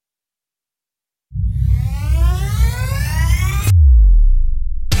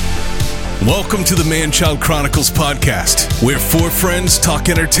Welcome to the Man-Child Chronicles Podcast, where four friends talk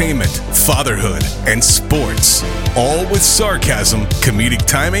entertainment, fatherhood, and sports, all with sarcasm, comedic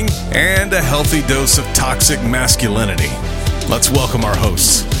timing, and a healthy dose of toxic masculinity. Let's welcome our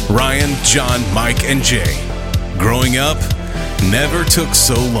hosts, Ryan, John, Mike, and Jay. Growing up never took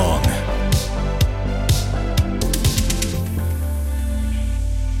so long.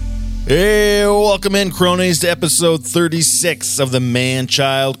 Hey, welcome in, cronies, to episode 36 of the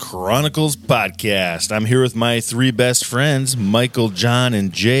Man-Child Chronicles Podcast. I'm here with my three best friends, Michael, John,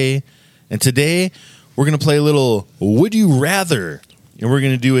 and Jay. And today, we're going to play a little Would You Rather? And we're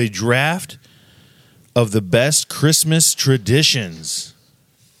going to do a draft of the best Christmas traditions.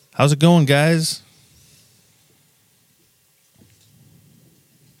 How's it going, guys?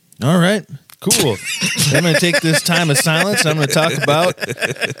 All right. Cool. I'm going to take this time of silence. I'm going to talk about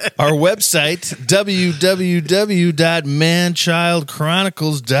our website,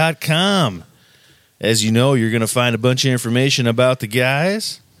 www.manchildchronicles.com. As you know, you're going to find a bunch of information about the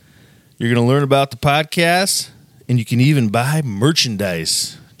guys. You're going to learn about the podcast, and you can even buy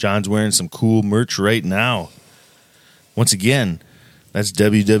merchandise. John's wearing some cool merch right now. Once again, that's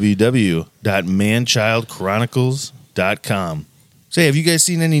www.manchildchronicles.com. Say, have you guys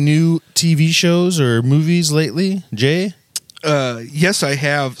seen any new TV shows or movies lately, Jay? Yes, I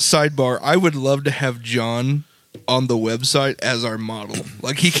have. Sidebar, I would love to have John on the website as our model.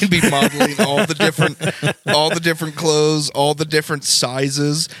 Like, he can be modeling all the different clothes, all the different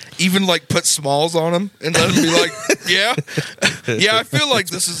sizes, even like put smalls on them and let him be like, yeah, I feel like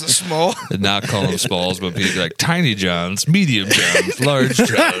this is a small. And not call them smalls, but be like tiny Johns, medium Johns, large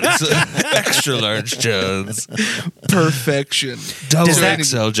Johns, extra large Johns. Perfection. Double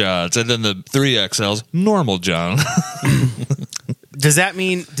XL Johns, and then the 3XLs, normal John. Does that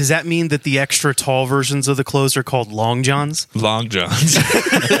mean that the extra tall versions of the clothes are called long johns? Long Johns.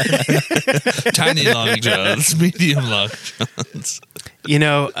 Tiny long Johns, medium long Johns. You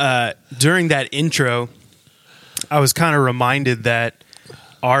know, during that intro, I was kind of reminded that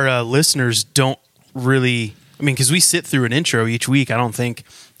our listeners don't really, because we sit through an intro each week. I don't think,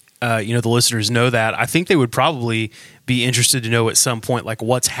 the listeners know that. I think they would probably be interested to know at some point, like,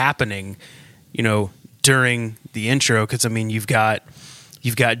 what's happening, during the intro, because you've got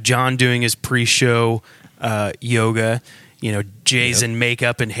John doing his pre-show yoga, Jay's in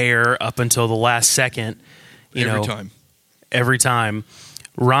makeup and hair up until the last second, every time.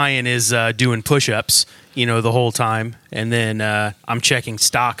 Ryan is doing push-ups, the whole time, and then I'm checking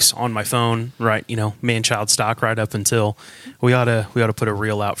stocks on my phone, right? Man-child stock right up until we ought to put a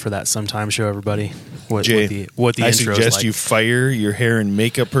reel out for that sometime. Show everybody what the intro is like. I suggest you fire your hair and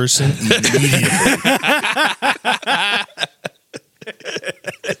makeup person immediately.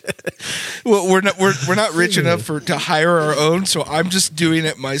 Well, we're not rich enough to hire our own, so I'm just doing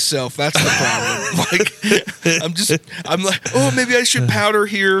it myself. That's the problem. I'm like, oh, maybe I should powder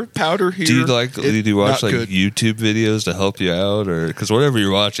here. Do you watch like YouTube videos to help you out, or because whatever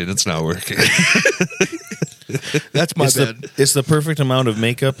you're watching, it's not working? That's my bad. It's the perfect amount of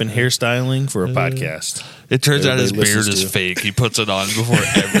makeup and hairstyling for a podcast. It turns out his beard is fake. He puts it on before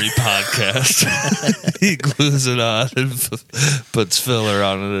every podcast. He glues it on and puts filler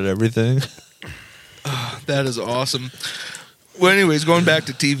on it and everything. Oh, that is awesome. Well, anyways, going back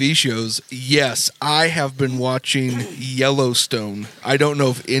to TV shows, yes, I have been watching Yellowstone. I don't know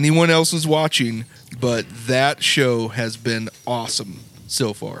if anyone else is watching, but that show has been awesome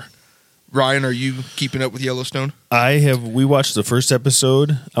so far. Ryan, are you keeping up with Yellowstone? We watched the first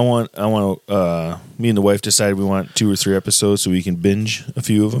episode. I want me and the wife decided we want 2 or 3 episodes so we can binge a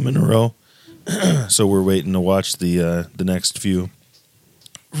few of them in a row. So we're waiting to watch the next few.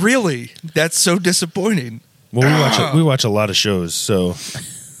 Really? That's so disappointing. Well, we watch a lot of shows, so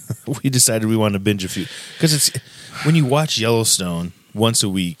we decided we wanted to binge a few. Because it's when you watch Yellowstone once a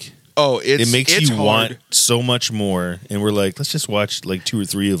week. Oh, it makes you hard. want so much more, and we're like, let's just watch like 2 or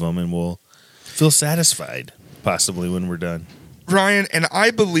 3 of them, and we'll feel satisfied, possibly, when we're done. Ryan, and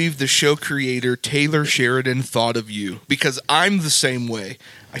I believe the show creator Taylor Sheridan thought of you, because I'm the same way.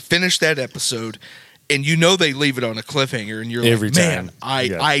 I finished that episode, and they leave it on a cliffhanger, and you're every like, time. Man,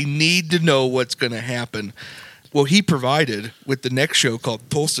 I need to know what's going to happen. Well, he provided with the next show called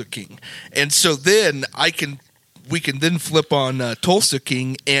Tulsa King, and so then we can then flip on Tulsa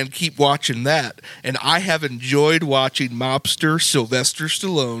King and keep watching that. And I have enjoyed watching mobster Sylvester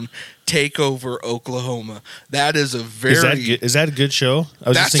Stallone take over Oklahoma. That is a very... Is that a good show? I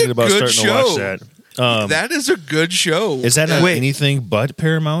was just thinking about starting to watch that. That is a good show. Is that not anything but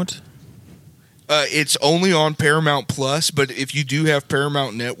Paramount? It's only on Paramount Plus, but if you do have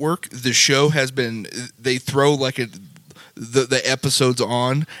Paramount Network, the show has been... They throw like the episodes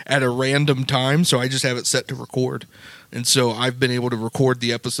on at a random time, so I just have it set to record. And so I've been able to record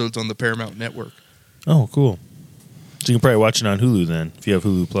the episodes on the Paramount Network. Oh, cool. So you can probably watch it on Hulu then, if you have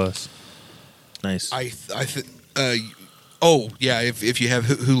Hulu Plus. Nice. Oh, yeah, if you have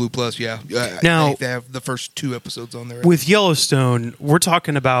Hulu Plus, yeah. Now, I think they have the first 2 episodes on there. With Yellowstone, we're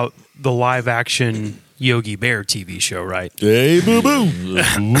talking about the live-action Yogi Bear TV show, right? Hey, boo-boo.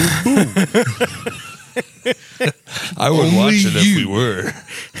 I would Only watch it if you. we were.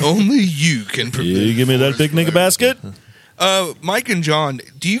 Only you can prepare. You give me that picnic basket? Mike and John,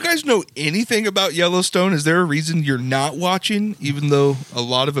 do you guys know anything about Yellowstone? Is there a reason you're not watching, even though a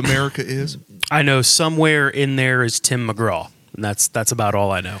lot of America is? I know somewhere in there is Tim McGraw, and that's about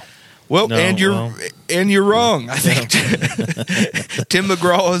all I know. Well, No, and you're wrong. I think Tim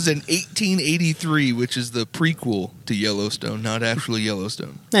McGraw is in 1883, which is the prequel to Yellowstone, not actually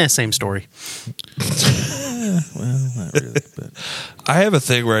Yellowstone. Same story. Well, not really, but I have a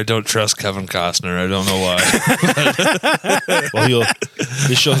thing where I don't trust Kevin Costner. I don't know why. well,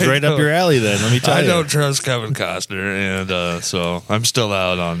 this show's right up your alley. Then let me tell I you. don't trust Kevin Costner, and so I'm still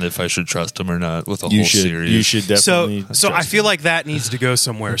out on if I should trust him or not with the whole series. You should definitely. So I trust feel him. like that needs to go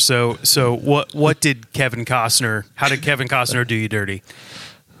somewhere. So what did Kevin Costner? How did Kevin Costner do you dirty?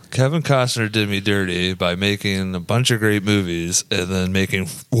 Kevin Costner did me dirty by making a bunch of great movies and then making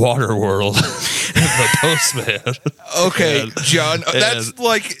Waterworld The Postman. Okay, John, that's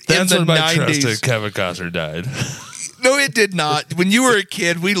like That's in when the my trust in 90s. Kevin Costner died. No, it did not. When you were a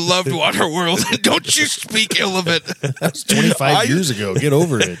kid, we loved Waterworld. Don't you speak ill of it. That's 25 years ago. Get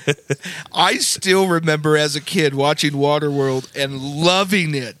over it. I still remember as a kid watching Waterworld and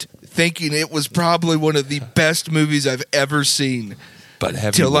loving it, thinking it was probably one of the best movies I've ever seen. But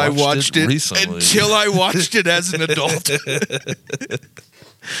have Until you I watched watched it recently? until I watched it as an adult.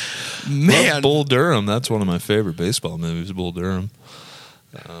 Man, Love Bull Durham. That's one of my favorite baseball movies, Bull Durham.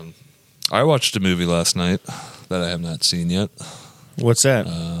 I watched a movie last night that I have not seen yet. What's that?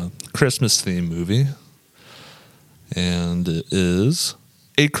 Christmas theme movie. And it is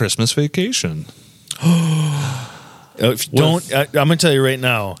A Christmas Vacation. I'm going to tell you right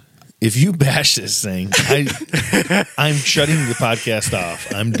now. If you bash this thing, I'm shutting the podcast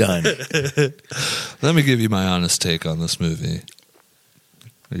off. I'm done. Let me give you my honest take on this movie.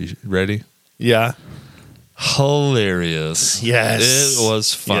 Are you ready? Yeah. Hilarious. Yes. It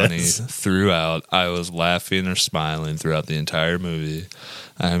was funny Yes. throughout. I was laughing or smiling throughout the entire movie.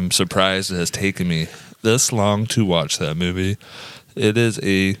 I'm surprised it has taken me this long to watch that movie. It is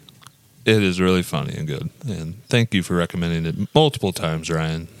really funny and good. And thank you for recommending it multiple times,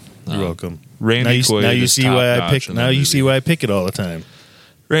 Ryan. You're welcome. Randy Quaid. Now you see why I pick. Now you see why I pick it all the time.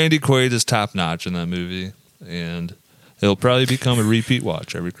 Randy Quaid is top notch in that movie, and it'll probably become a repeat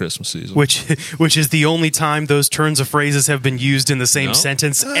watch every Christmas season. Which is the only time those turns of phrases have been used in the same No.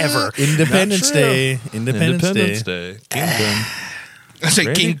 sentence ever. Independence Day. Independence Day. Kingpin. I say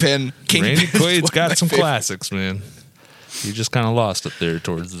Randy- Kingpin. Randy is one Quaid's of got my some favorite. classics, man. He just kind of lost it there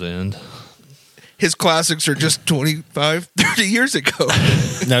towards the end. His classics are just 25, 30 years ago.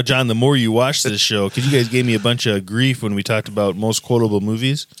 Now, John, the more you watch this show, because you guys gave me a bunch of grief when we talked about most quotable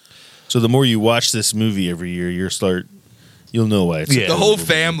movies. So the more you watch this movie every year, you'll know why. It's Yeah. The whole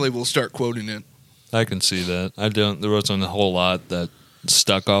family will start quoting it. I can see that. There wasn't a whole lot that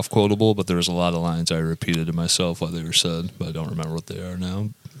stuck off quotable, but there was a lot of lines I repeated to myself while they were said, but I don't remember what they are now.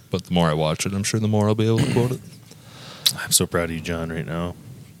 But the more I watch it, I'm sure the more I'll be able to quote it. I'm so proud of you, John, right now.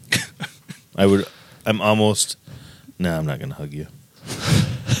 I'm almost. No, I'm not going to hug you.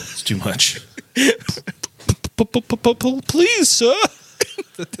 It's too much. Please, sir.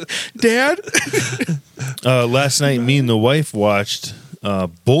 Dad? Last night, me and the wife watched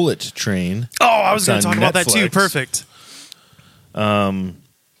Bullet Train. Oh, I was It's going to on talk about that too. Netflix. Perfect. I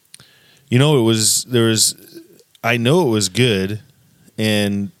know it was good,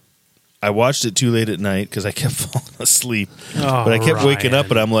 and I watched it too late at night because I kept falling asleep. Oh, But I kept waking up,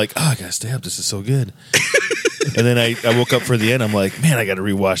 Ryan. and I'm like, oh, I got to stay up. This is so good. And then I woke up for the end. I'm like, man, I got to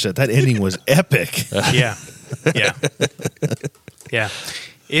rewatch that. That ending was epic. Yeah.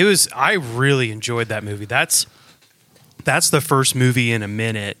 It was. I really enjoyed that movie. That's the first movie in a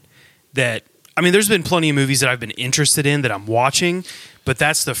minute that. I mean, there's been plenty of movies that I've been interested in that I'm watching, but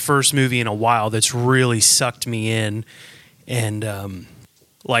that's the first movie in a while that's really sucked me in, and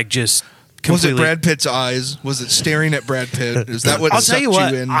just completely. Was it Brad Pitt's eyes? Was it staring at Brad Pitt? Is that what I'll sucked tell you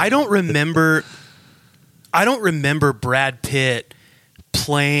what. in? I don't remember Brad Pitt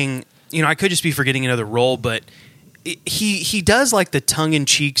playing. I could just be forgetting another role, but he does like the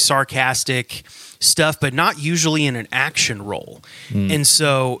tongue-in-cheek, sarcastic, stuff, but not usually in an action role. And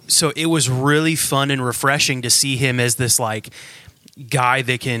so it was really fun and refreshing to see him as this like guy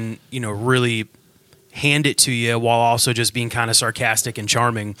that can, really hand it to you while also just being kind of sarcastic and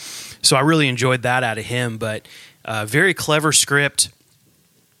charming. So I really enjoyed that out of him, but very clever script.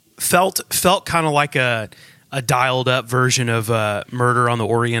 Felt kind of like a dialed up version of Murder on the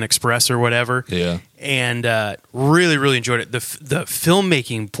Orient Express or whatever. Yeah. And really, really enjoyed it. The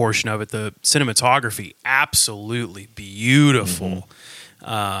filmmaking portion of it, the cinematography, absolutely beautiful.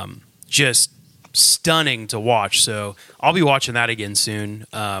 Just stunning to watch. So I'll be watching that again soon.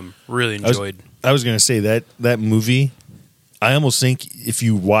 Really enjoyed. I was going to say that movie, I almost think if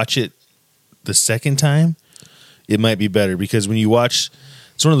you watch it the second time, it might be better, because when you watch,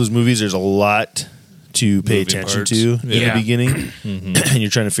 it's one of those movies, there's a lot to pay attention to in the beginning, and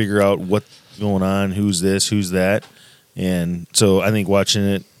you're trying to figure out what's going on, who's this, who's that. And so I think watching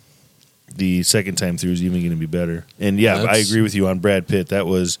it the second time through is even going to be better. And yeah, I agree with you on Brad Pitt.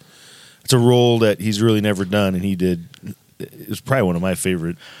 It's a role that he's really never done, and he did. It was probably one of my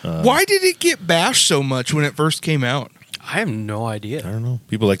favorite. Why did it get bashed so much when it first came out? I have no idea. I don't know.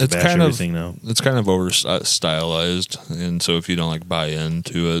 People like to bash everything now. It's kind of over stylized, and so if you don't like buy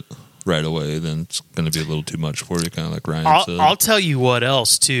into it right away, then it's going to be a little too much for you, kind of like Ryan said. I'll tell you what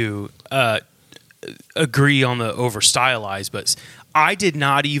else too. Agree on the over stylized, but I did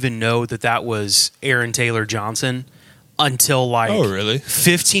not even know that was Aaron Taylor Johnson until like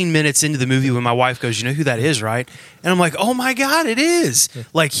 15 minutes into the movie when my wife goes, "You know who that is, right?" And I'm like, "Oh my God, it is!"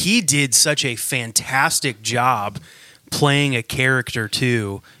 Like, he did such a fantastic job playing a character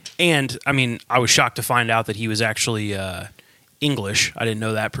too. And I mean, I was shocked to find out that he was actually English. I didn't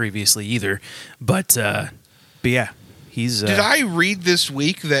know that previously either. But yeah, he's. Did I read this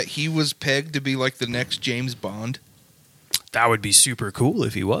week that he was pegged to be like the next James Bond? That would be super cool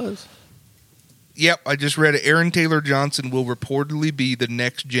if he was. Yep, I just read it. Aaron Taylor Johnson will reportedly be the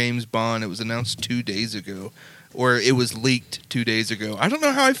next James Bond. It was announced 2 days ago, or it was leaked 2 days ago. I don't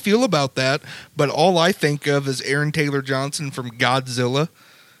know how I feel about that, but all I think of is Aaron Taylor Johnson from Godzilla,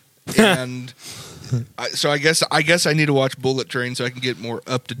 and so I guess I need to watch Bullet Train so I can get more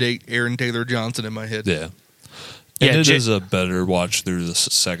up to date Aaron Taylor Johnson in my head. Yeah. And it is a better watch through the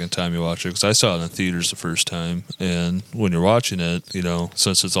second time you watch it, because I saw it in the theaters the first time, and when you're watching it,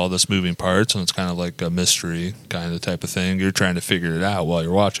 since it's all this moving parts and it's kind of like a mystery kind of type of thing, you're trying to figure it out while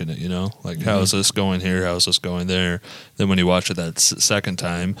you're watching it, like how is this going here, how is this going there. Then when you watch it that second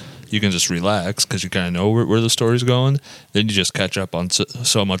time, you can just relax because you kind of know where the story's going. Then you just catch up on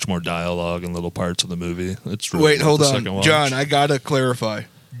so much more dialogue and little parts of the movie. It's really Wait, hold on, John, I gotta clarify.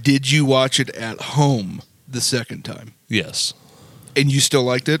 Did you watch it at home the second time? Yes. And you still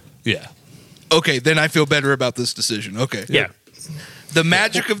liked it? Yeah. Okay, then I feel better about this decision. Okay. Yeah. The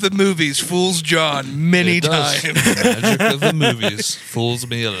magic of the movies fools John many times. The magic of the movies fools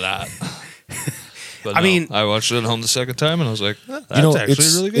me a lot. But I watched it at home the second time, and I was like, that's actually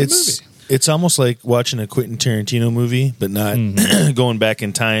a really good movie. It's almost like watching a Quentin Tarantino movie, but not going back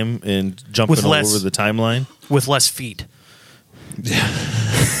in time and jumping all over the timeline. With less feet. Yeah.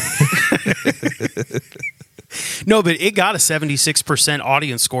 No, but it got a 76%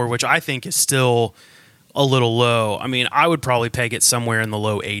 audience score, which I think is still a little low. I mean, I would probably peg it somewhere in the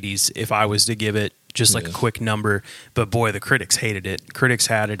low 80s if I was to give it just like a quick number. But boy, the critics hated it. Critics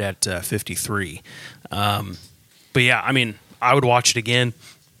had it at 53. But yeah, I mean, I would watch it again.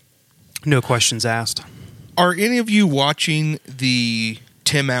 No questions asked. Are any of you watching the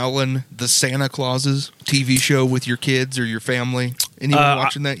Tim Allen, The Santa Clauses TV show with your kids or your family? Anyone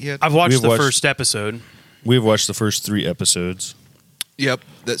watching that yet? I've watched the first episode. We've watched the first 3 episodes. Yep,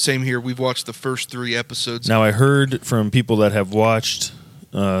 that same here. We've watched the first 3 episodes. Now, I heard from people that have watched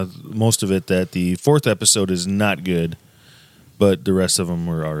most of it that the 4th episode is not good, but the rest of them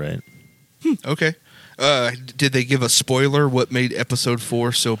were all right. Okay. Did they give a spoiler what made episode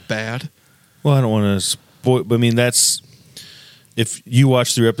 4 so bad? Well, I don't want to spoil, but I mean, that's if you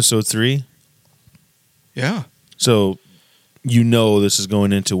watch through episode 3. Yeah. So this is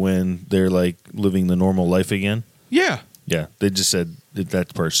going into when they're like living the normal life again. Yeah. Yeah. They just said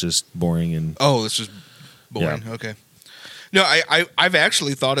that part's just boring and. Oh, it's just boring. Yeah. Okay. No, I've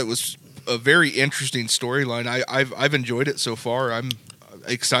actually thought it was a very interesting storyline. I've enjoyed it so far. I'm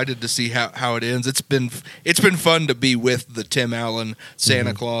excited to see how it ends. It's been fun to be with the Tim Allen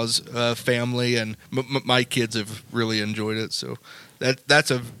Santa Claus family, and my kids have really enjoyed it. So that's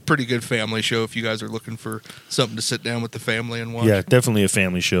a pretty good family show if you guys are looking for something to sit down with the family and watch. Yeah, definitely a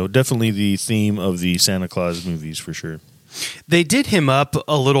family show. Definitely the theme of the Santa Claus movies for sure. They did him up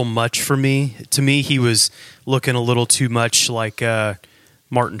a little much for me. To me, he was looking a little too much like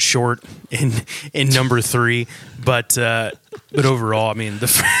Martin Short in number 3, but overall, I mean,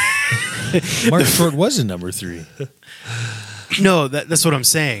 Martin Short was in number 3. No, that's what I'm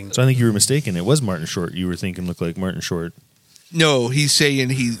saying. So I think you were mistaken. It was Martin Short. You were thinking looked like Martin Short. No, he's saying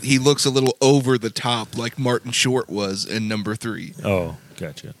he looks a little over the top like Martin Short was in number 3. Oh,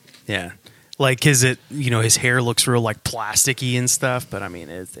 gotcha. Yeah. Like, is it, his hair looks real like plasticky and stuff, but I mean,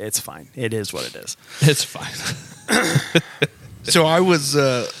 it's fine. It is what it is. It's fine. So I was,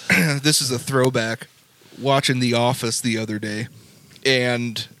 this is a throwback, watching The Office the other day,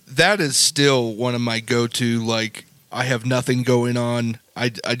 and that is still one of my go-to, like, I have nothing going on. I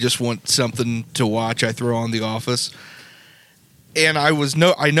just want something to watch. I throw on The Office. And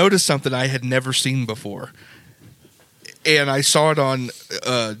I noticed something I had never seen before. And I saw it on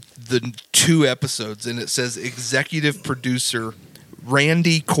the 2 episodes, and it says executive producer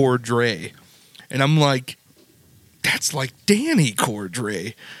Randy Cordray. And I'm like, that's like Danny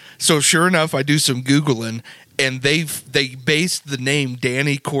Cordray. So sure enough, I do some Googling, and they based the name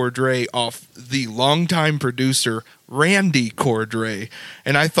Danny Cordray off the longtime producer Randy Cordray.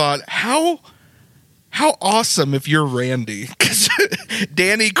 And I thought, how awesome if you're Randy, because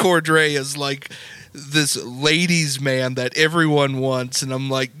Danny Cordray is like this ladies' man that everyone wants, and I'm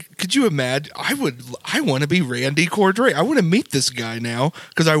like, could you imagine? I want to be Randy Cordray. I want to meet this guy now,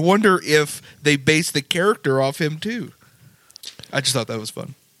 because I wonder if they base the character off him too. I just thought that was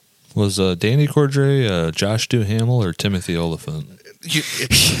fun. Was Danny Cordray Josh Duhamel or Timothy Oliphant?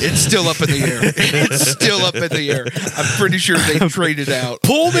 It's still up in the air. It's still up in the air. I'm pretty sure they traded out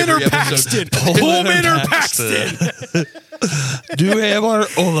Pullman or every episode. Paxton? Pullman or Paxton? Duhamel or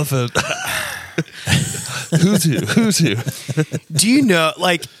Oliphant? Who's who? Do you know,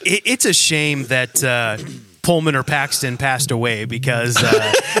 like, it's a shame that Pullman or Paxton passed away because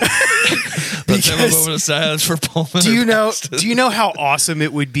Let's have a moment of silence for Pullman. do you know how awesome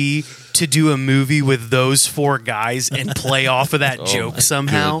it would be to do a movie with those 4 guys and play off of that joke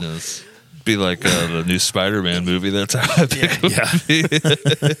somehow? Goodness. Be like the new Spider-Man movie. That's how I think it would be.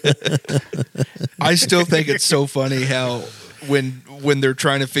 I still think it's so funny how when they're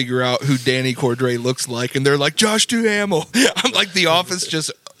trying to figure out who Danny Cordray looks like, and they're like Josh Duhamel. I'm like, The Office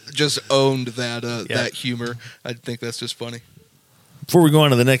just owned that humor. I think that's just funny. Before we go on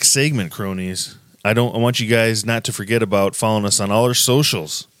to the next segment, cronies, I want you guys not to forget about following us on all our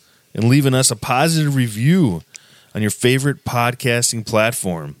socials and leaving us a positive review on your favorite podcasting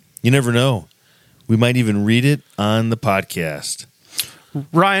platform. You never know. We might even read it on the podcast.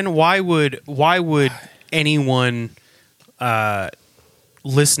 Ryan, why would anyone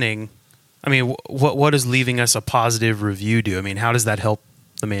listening, I mean, what does leaving us a positive review do? I mean, how does that help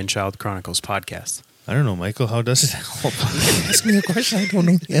the Man-Child Chronicles podcast? I don't know, Michael. How does it help? Ask me a question. I don't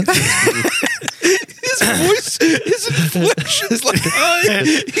know the answer. His voice, his inflection is like,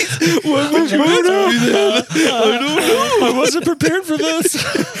 why would you ask me that? I don't know. I wasn't prepared for this.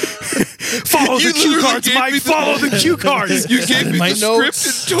 Follow the cue cards, Mike. Follow the cue cards. You gave me the script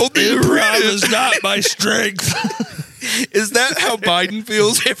and told me to read it. Is not my strength. Is that how Biden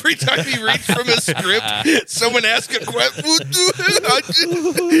feels every time he reads from a script? Someone asks a question.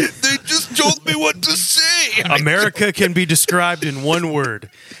 They just told me what to say. America can be described in one word.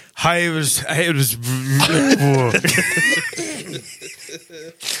 Adela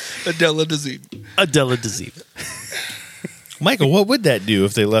Dazeem. Adela Dazeem. Michael, what would that do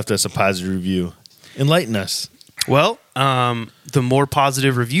if they left us a positive review? Enlighten us. Well, the more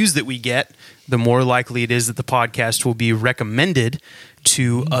positive reviews that we get, the more likely it is that the podcast will be recommended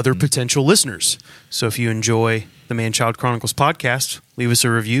to other potential listeners. So if you enjoy the Man-Child Chronicles podcast, leave us a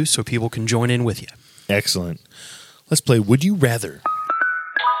review so people can join in with you. Excellent. Let's play Would You Rather?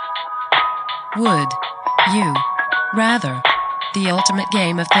 Would you rather? The ultimate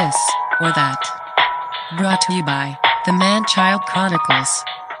game of this or that. Brought to you by the Man-Child Chronicles.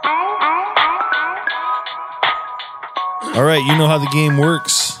 All right, you know how the game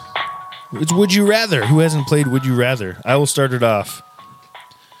works. It's Would You Rather. Who hasn't played Would You Rather? I will start it off.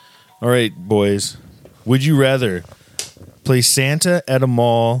 All right, boys. Would you rather play Santa at a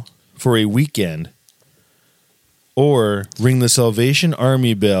mall for a weekend or ring the Salvation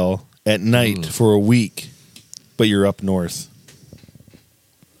Army bell at night for a week, but you're up north?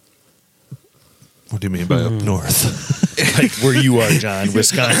 What do you mean by up north? Like where you are, John.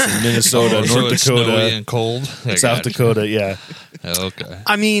 Wisconsin, Minnesota, So North it's snowy Dakota, and cold. I South got you. Dakota, yeah. Okay.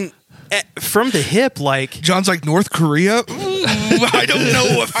 I mean, from the hip, like, John's like, North Korea? Ooh, I don't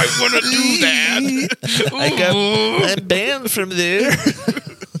know if I want to do that. I'm banned from there.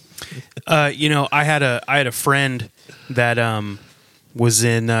 I had a friend that was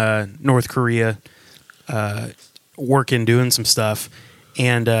in North Korea, working, doing some stuff,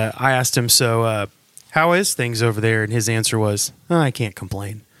 And I asked him, so how is things over there? And his answer was, I can't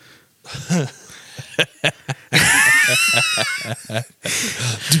complain.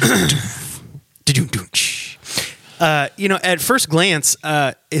 At first glance,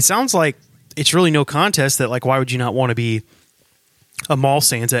 it sounds like it's really no contest that, like, why would you not want to be a mall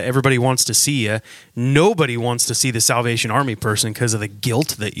Santa? Everybody wants to see you. Nobody wants to see the Salvation Army person because of the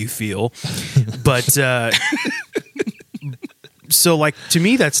guilt that you feel. But so, like, to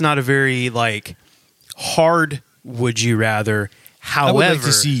me, that's not a very, like, hard would you rather. However, I would like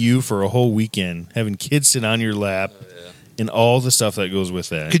to see you for a whole weekend having kids sit on your lap and all the stuff that goes with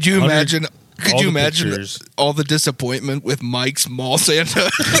that. Could you imagine? Could all you the imagine pictures. all the disappointment with Mike's mall Santa?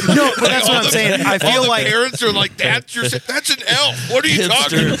 no, but that's what I'm saying. I all feel the like parents are like, "That's an elf. What are you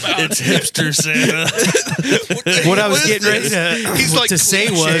talking about?" It's hipster Santa. what I was getting ready to say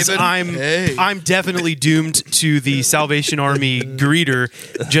was Hey. I'm definitely doomed to the Salvation Army greeter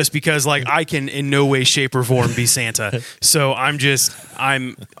just because, like, I can in no way, shape, or form be Santa. So I'm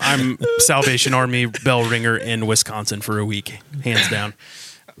Salvation Army bell ringer in Wisconsin for a week, hands down.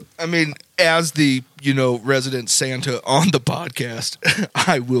 I mean, as the resident Santa on the podcast,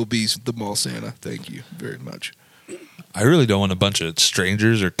 I will be the mall Santa. Thank you very much. I really don't want a bunch of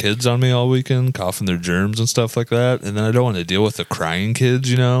strangers or kids on me all weekend, coughing their germs and stuff like that. And then I don't want to deal with the crying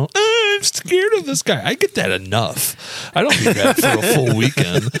kids, I'm scared of this guy. I get that enough. I don't need that for a full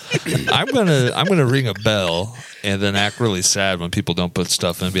weekend. I'm gonna ring a bell and then act really sad when people don't put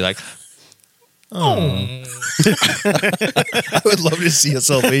stuff in and be like, I would love to see a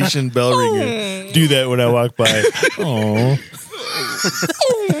Salvation bell ringer do that when I walk by. Oh,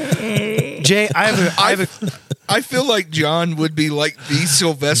 Jay, I feel like John would be like the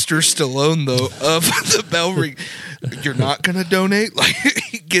Sylvester Stallone, though, of the bell ring. You're not going to donate? Like,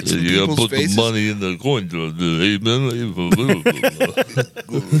 he gets in people's put faces. the money in the coin.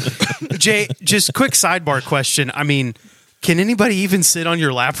 Amen. Jay, just quick sidebar question. I mean, can anybody even sit on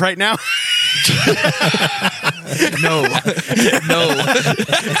your lap right now? No.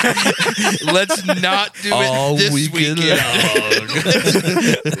 Let's not do all it this weekend.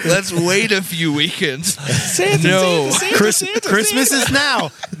 Let's wait a few weekends. Christmas is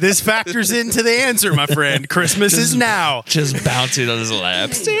now. This factors into the answer, my friend. Christmas is now. Just bouncing on his lap.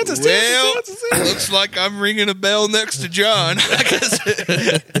 Well, looks like I'm ringing a bell next to John.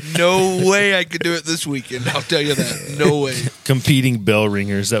 No way I could do it this weekend. I'll tell you that. No way. competing bell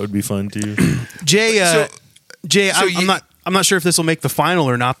ringers. That would be fun too. Jay, So I'm not sure if this will make the final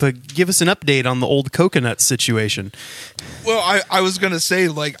or not, but give us an update on the old coconut situation. Well, I was going to say,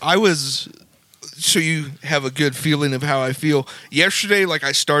 like, so you have a good feeling of how I feel. Yesterday, like,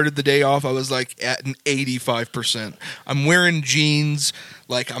 I started the day off, I was, like, at an 85%. I'm wearing jeans.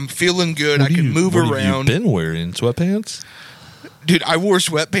 Like, I'm feeling good. I can move around. What have you been wearing? Sweatpants? Dude, I wore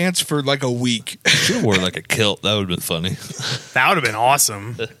sweatpants for, like, a week. Should have worn, like, a kilt. That would have been funny. That would have been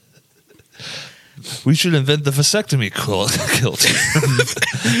awesome. We should invent the vasectomy kilt.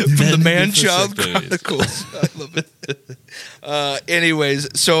 From the Man-Child Chronicles. I love it.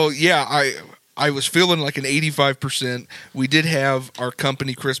 Anyways, so yeah, I was feeling like an 85%. We did have our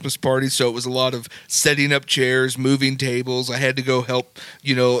company Christmas party, so it was a lot of setting up chairs, moving tables. I had to go help,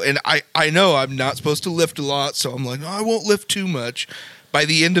 and I know I'm not supposed to lift a lot, so I'm like, no, I won't lift too much. By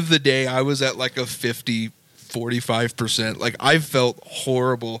the end of the day, I was at like a 45%. Like, I felt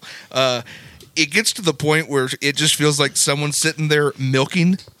horrible. It gets to the point where it just feels like someone's sitting there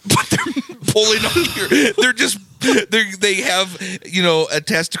milking, but they're pulling on they have, a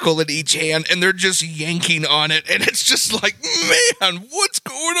testicle in each hand, and they're just yanking on it, and it's just like, man, what's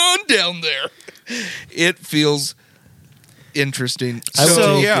going on down there? It feels interesting.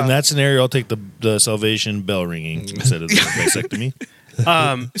 In that scenario, I'll take the Salvation bell ringing instead of the vasectomy.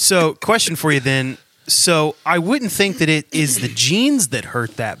 So, question for you then. So, I wouldn't think that it is the jeans that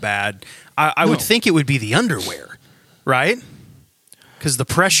hurt that bad. I would think it would be the underwear, right? Because the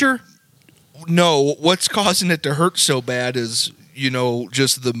pressure? No, what's causing it to hurt so bad is,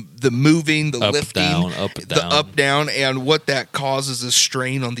 just the moving, the up, lifting, down, the up, down, and what that causes is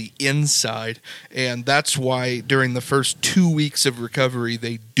strain on the inside. And that's why during the first 2 weeks of recovery,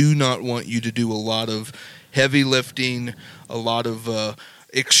 they do not want you to do a lot of heavy lifting, a lot of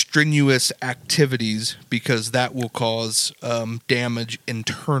extraneous activities, because that will cause damage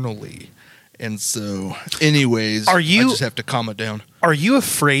internally. And so, anyways, I just have to calm it down. Are you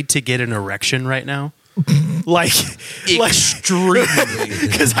afraid to get an erection right now? Extremely,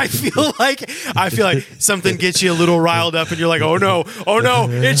 because I feel like something gets you a little riled up, and you're like, oh no,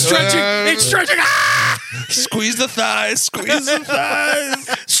 it's stretching, ah! Squeeze the thighs,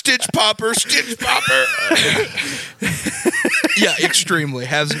 stitch popper. Yeah, extremely.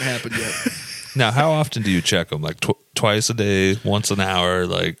 Hasn't happened yet. Now, how often do you check them? Like twice a day, once an hour?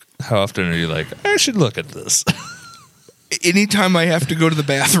 Like, how often are you like, I should look at this? Anytime I have to go to the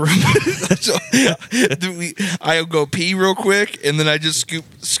bathroom, I'll go pee real quick, and then I just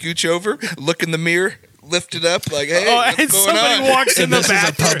scooch over, look in the mirror, lift it up, like, hey, what's and going somebody on? walks in And the this is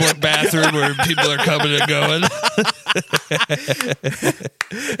a bathroom. public bathroom where people are coming and going.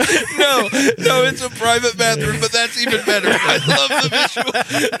 No, it's a private bathroom, but that's even better. I love the visual.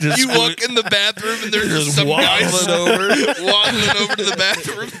 You walk in the bathroom, and there's just some guy waddling over to the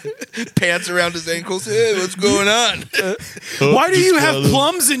bathroom, pants around his ankles. Hey, what's going on? Why do you have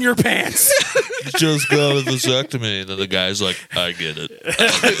plums in your pants? Just got a vasectomy. And then the guy's like, I get it. I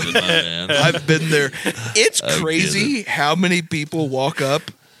get it, my man. I've been there. It's I crazy how many people walk up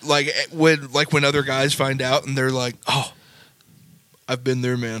like when other guys find out and they're like, "Oh, I've been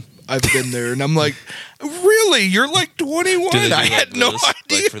there, man. I've been there." And I'm like, "Really? You're like 21?" Do they do I like had no this?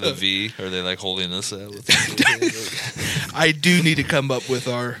 idea. Like for the V, are they like holding this out? I do need to come up with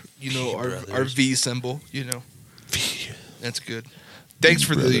our V symbol, That's good. Thanks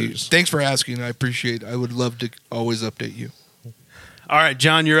for asking. I appreciate it. I would love to always update you. All right,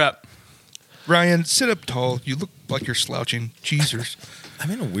 John, you're up. Ryan, sit up tall. You look like you're slouching. Cheesers. I'm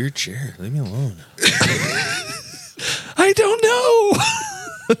in a weird chair. Leave me alone. I don't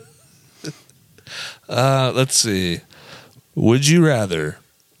know. Let's see. Would you rather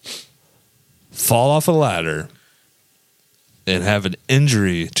fall off a ladder and have an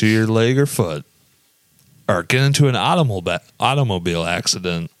injury to your leg or foot, or get into an automobile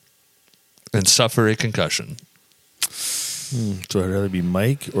accident and suffer a concussion? So I'd rather be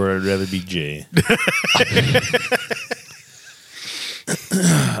Mike or I'd rather be Jay.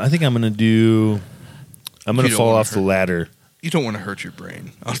 I think I'm going to fall off the ladder. You don't want to hurt your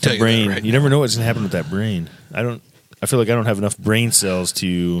brain. I'll tell The you brain. that right You never know what's going to happen with that brain. I feel like I don't have enough brain cells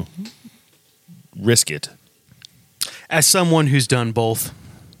to risk it. As someone who's done both,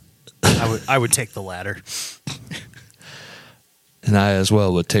 I would take the latter. And I as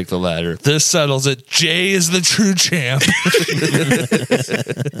well would take the ladder. This settles it. Jay is the true champ.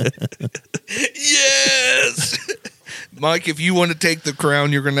 Yes! Mike, if you want to take the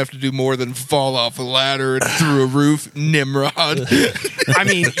crown, you're going to have to do more than fall off a ladder and through a roof, Nimrod. I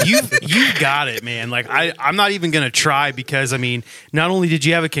mean, you've got it, man. Like I'm not even gonna try because I mean, not only did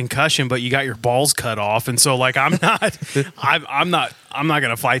you have a concussion, but you got your balls cut off, and so like I'm not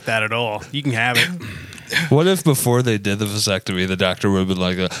gonna fight that at all. You can have it. What if before they did the vasectomy, the doctor would have been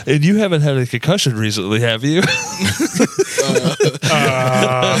like, and you haven't had a concussion recently, have you? Before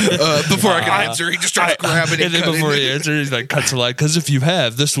I can answer, he just starts grabbing And then before he answers, he's like, cuts a line, because if you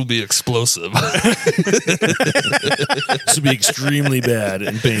have, this will be explosive. This would be extremely bad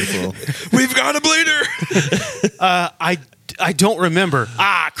and painful. We've got a bleeder. I don't remember.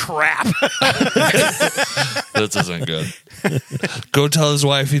 Crap. This isn't good. Go tell his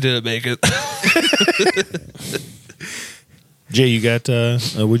wife he didn't make it. Jay, you got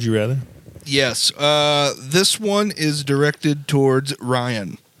would you rather? Yes. This one is directed towards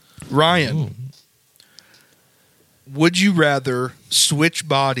Ryan. Ryan, would you rather switch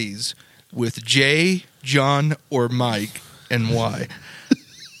bodies with Jay, John, or Mike, and why?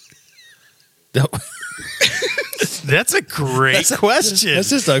 That's a great question. That's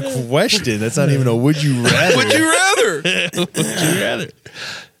just a question. That's not even a would you rather. Would you rather? Would you rather?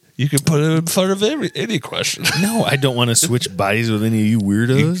 You can put it in front of any question. No, I don't want to switch bodies with any of you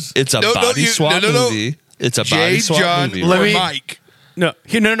weirdos. It's a body swap movie. It's a Jay, body swap John, movie. or me- Mike. No,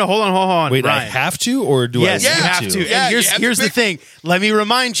 hold on. Wait, I Ryan. have to, or do Yes, I you want have to. Yeah, And you have to here's the pick- thing. Let me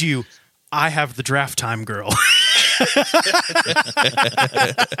remind you, I have the draft time girl.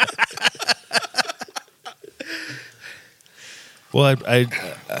 Well,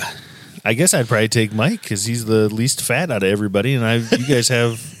 I guess I'd probably take Mike because he's the least fat out of everybody, and you guys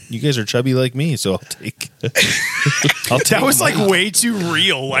are chubby like me, so I'll take. That was like way too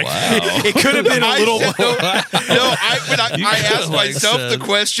real. Like it could have been a little. I asked myself the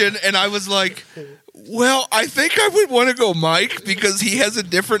question, and I was like, well, I think I would want to go Mike because he has a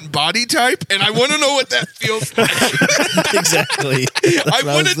different body type, and I want to know what that feels like. Exactly. I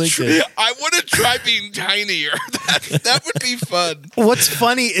want to try being tinier. That would be fun. What's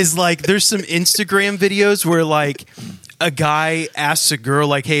funny is like there's some Instagram videos where like a guy asks a girl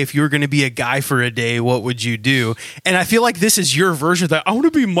like, "Hey, if you were going to be a guy for a day, what would you do?" And I feel like this is your version of that. I want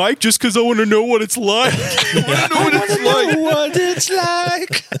to be Mike just because I want to know what it's like. I want what it's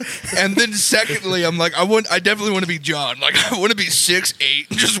like. And then secondly, I'm like, I definitely want to be John. Like I want to be 6'8"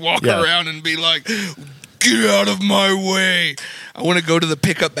 and just walk around and be like, Get out of my way. I want to go to the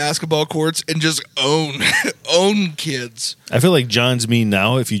pickup basketball courts and just own kids. I feel like John's me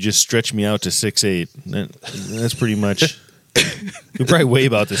now if you just stretch me out to 6'8". That's pretty much... We probably weigh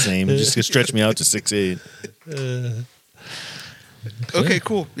about the same. Just stretch me out to 6'8". Okay,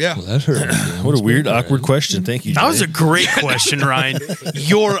 cool. Yeah. Well, that hurt. What a weird, awkward question. Thank you, That was Jay. a great question, Ryan.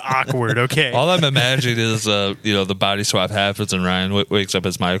 You're awkward, okay? All I'm imagining is, the body swap happens and Ryan wakes up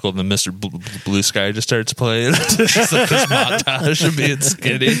as Michael and then Mr. Blue Sky just starts playing. Just like this montage of being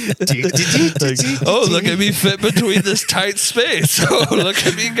skinny. Like, oh, look at me fit between this tight space. Oh, look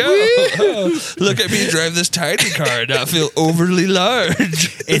at me go. Oh, look at me drive this tiny car and not feel overly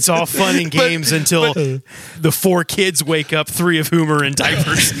large. It's all fun and games until the 4 kids wake up, 3 of whom are in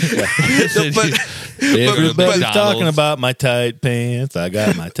diapers. Everybody's talking about my tight pants. I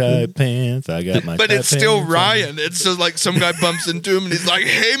got my tight pants. I got my But tight it's still pants. Ryan. It's just like some guy bumps into him and he's like,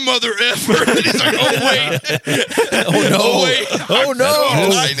 "Hey, mother effer." And he's like, "Oh, wait. Oh, no. Oh, wait. Oh, no.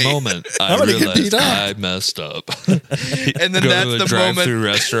 At this moment, I gonna get realized beat up. I messed up. And then Go that's to a the drive-through moment.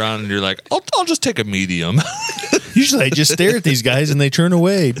 restaurant and you're like, I'll just take a medium. Usually I just stare at these guys and they turn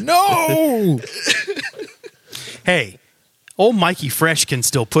away. No. Hey, old Mikey Fresh can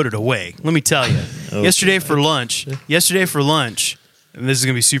still put it away. Let me tell you. Yesterday for lunch, and this is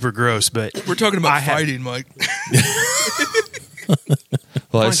going to be super gross, but We're talking about I had- fighting, Mike.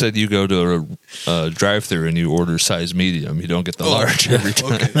 Well, I said you go to a drive-through and you order size medium. You don't get the large every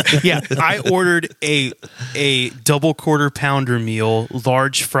time. Okay. yeah, I ordered a double quarter pounder meal,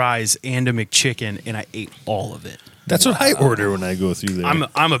 large fries, and a McChicken, and I ate all of it. That's what I order when I go through there.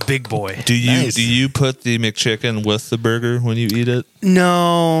 I'm a big boy. Do you Nice. do you put the McChicken with the burger when you eat it,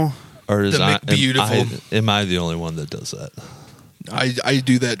 No, or is The McBeautiful. am I the only one that does that? I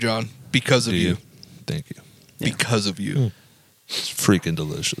do that, John, because of Do you. you? Thank you. Because of you. It's freaking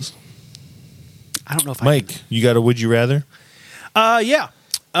delicious. I don't know if Mike, you got a would you rather? Yeah.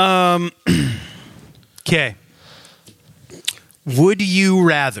 Okay. Would you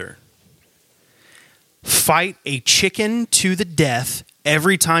rather fight a chicken to the death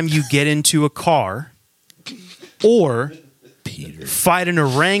every time you get into a car, or fight an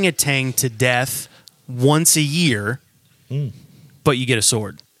orangutan to death once a year, but you get a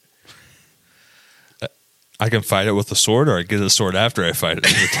sword? I can fight it with a sword, or I get a sword after I fight it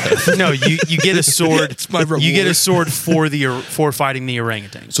to death. No, you get a sword. It's my reward. You get a sword for fighting the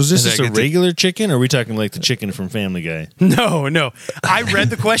orangutan. So is this And just I a get to- regular chicken, or are we talking like the chicken from Family Guy? No. I read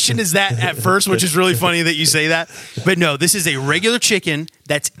the question as that at first, which is really funny that you say that. But no, this is a regular chicken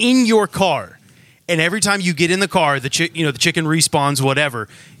that's in your car. And every time you get in the car, the chicken respawns, whatever.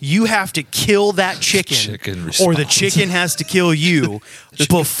 You have to kill that chicken, Chicken or the respawns. chicken has to kill you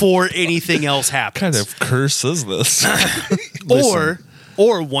before anything else happens. What kind of curse is this?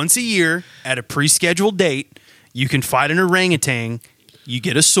 Or once a year at a pre-scheduled date, you can fight an orangutan. You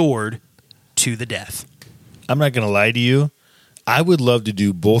get a sword to the death. I'm not going to lie to you. I would love to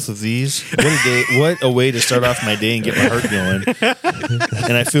do both of these. What a day! What a way to start off my day and get my heart going.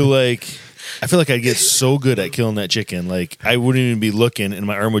 And I feel like I'd get so good at killing that chicken. Like I wouldn't even be looking, and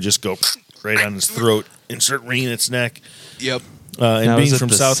my arm would just go right on its throat and start wringing its neck. Yep. And Now, being is it from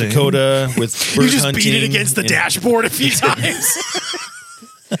the South same? Dakota with bird You just hunting, beat it against the and- dashboard a few times.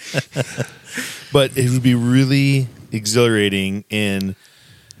 But it would be really exhilarating, and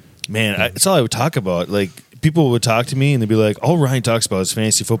man, it's all I would talk about. Like people would talk to me, and they'd be like, "All Ryan talks about is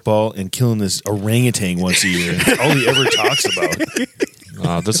fantasy football and killing this orangutan once a year. That's all he ever talks about."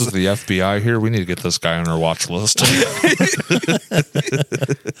 This is the FBI here. We need to get this guy on our watch list.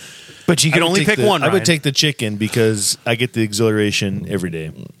 But you can only pick one. I would Ryan. take the chicken because I get the exhilaration every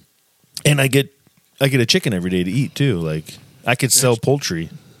day, and I get a chicken every day to eat too. Like I could sell poultry.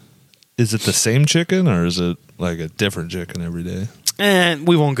 Is it the same chicken, or is it like a different chicken every day? And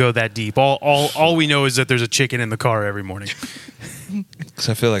we won't go that deep. All we know is that there's a chicken in the car every morning. Because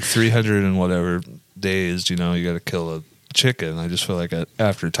I feel like 300 and whatever days, you got to kill a chicken. I just feel like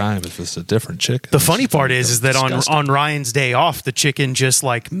after time, if it's a different chicken. The funny part is that disgusting. on Ryan's day off, the chicken just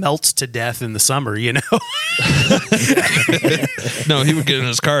like melts to death in the summer. No, he would get in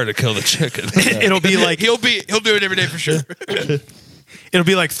his car to kill the chicken. It'll be like He'll do it every day for sure. it'll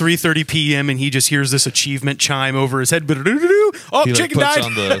be like 3:30 p.m. and he just hears this achievement chime over his head. Oh, He chicken puts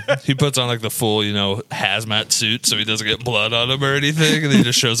died. he puts on like the full, hazmat suit so he doesn't get blood on him or anything, and he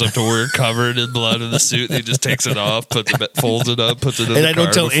just shows up to work covered in blood in the suit. And he just takes it off, folds it up, puts it in And the I don't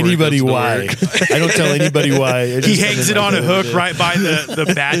car tell before he anybody goes to why. work. I don't tell anybody why. He hangs it on a hook right by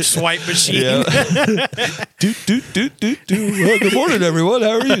the badge swipe machine. Yeah. Well, good morning, everyone.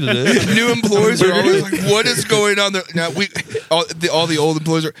 How are you today? New employees are always like, "What is going on there?" Now all the old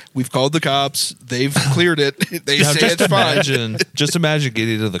employees are. We've called the cops. They've cleared it. They Now, say it's fine. just imagine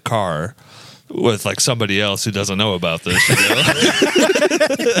getting into the car with like somebody else who doesn't know about this.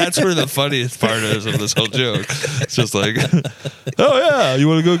 That's where the funniest part is of this whole joke. It's just like, oh yeah, you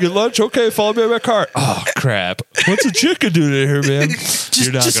want to go get lunch? Okay, follow me in my car. Oh crap, what's a chicken doing in here, man?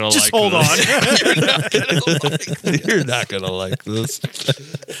 You're not gonna like hold this. on. You're not gonna like this.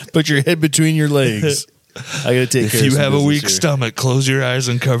 Put your head between your legs. I gotta take care If of you some have a business weak here. stomach, close your eyes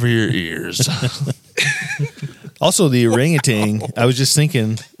and cover your ears. Also, the orangutan. I was just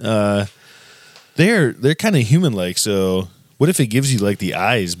thinking, they're kind of human-like. So, what if it gives you like the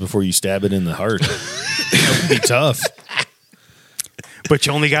eyes before you stab it in the heart? That would be tough. But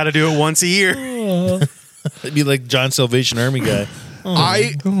you only got to do it once a year. It'd be like John Salvation Army guy.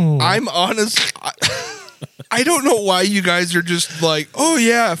 I'm honest. I don't know why you guys are just like, oh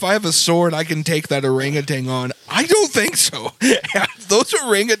yeah, if I have a sword, I can take that orangutan on. I don't think so. Those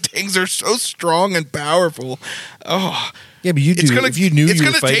orangutans are so strong and powerful. Oh, Yeah, but you do. If you knew you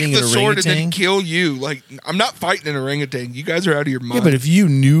were fighting take an the sword and then orangutan, kill you. Like, I'm not fighting an orangutan. You guys are out of your mind. yeah, but if you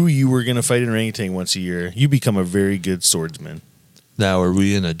knew you were going to fight an orangutan once a year, you become a very good swordsman. Now, are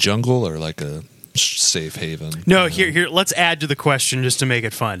we in a jungle or like a safe haven? No, here. Let's add to the question just to make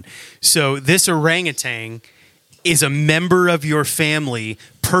it fun. So this orangutan is a member of your family,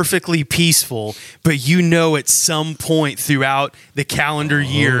 perfectly peaceful, but at some point throughout the calendar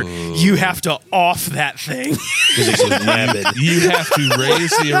year, you have to off that thing. You have to raise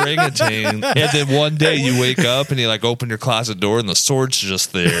the orangutan, and then one day you wake up and you like open your closet door and the sword's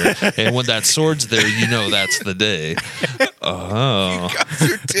just there. And when that sword's there, that's the day. Oh, you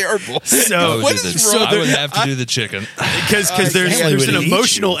guys are terrible. So I would have to do the chicken. because there's would an hate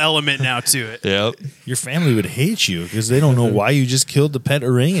emotional element now to it. Yep. Your family would hate you because they don't know why you just killed the pet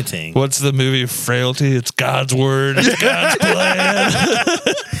orangutan. What's the movie Frailty? It's God's word. It's God's plan.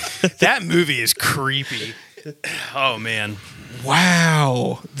 That movie is creepy. Oh man.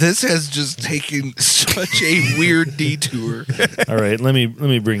 Wow, this has just taken such a weird detour. All right, let me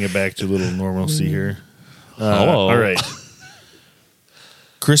bring it back to a little normalcy here. Hello. All right.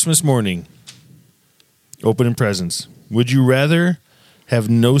 Christmas morning. Opening presents. Would you rather have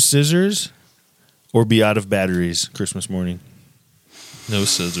no scissors or be out of batteries Christmas morning? No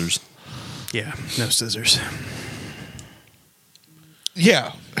scissors. Yeah, no scissors.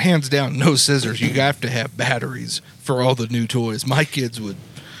 Yeah, hands down, no scissors. You have to have batteries for all the new toys. My kids would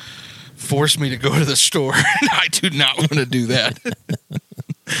force me to go to the store, and I do not want to do that.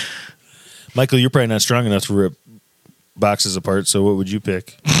 Michael, you're probably not strong enough to rip boxes apart, so what would you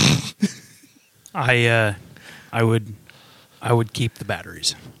pick? I would keep the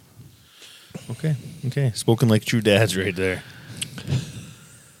batteries. Okay. Spoken like true dads right there.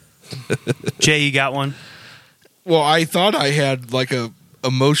 Jay, you got one? Well, I thought I had like a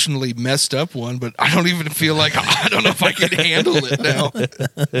emotionally messed up one, but I don't even feel like I don't know if I can handle it now.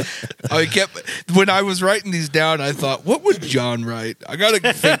 When I was writing these down, I thought, what would John write? I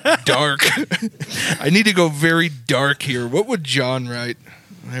gotta think dark. I need to go very dark here. What would John write?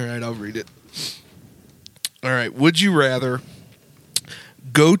 All right, I'll read it. All right. Would you rather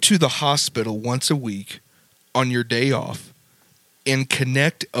go to the hospital once a week on your day off and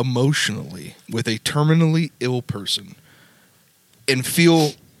connect emotionally with a terminally ill person and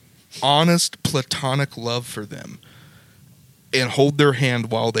feel honest platonic love for them and hold their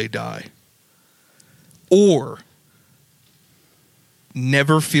hand while they die? Or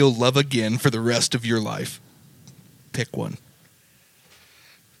never feel love again for the rest of your life? Pick one.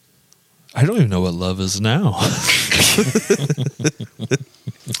 I don't even know what love is now.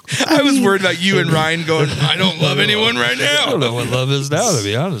 I was worried about you and Ryan going, I don't love anyone right I don't now. know what love is now, to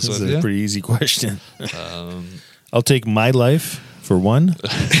be honest This with is a you. pretty easy question. I'll take my life for one.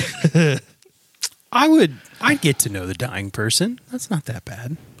 I'd get to know the dying person. That's not that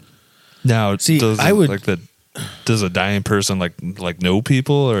bad. Now, See, does I would- does a dying person like know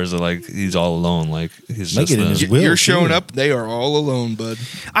people, or is it like he's all alone? Like he's Make just it in the- his will. You're showing too. up, they are all alone, bud.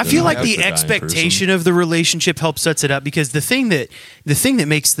 I feel like That's the the dying expectation of the relationship helps sets it up, because the thing that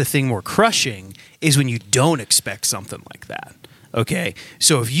makes the thing more crushing is when you don't expect something like that. Okay,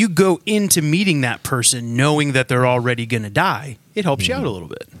 so if you go into meeting that person knowing that they're already going to die, it helps you out a little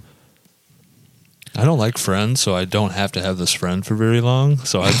bit. I don't like friends, so I don't have to have this friend for very long.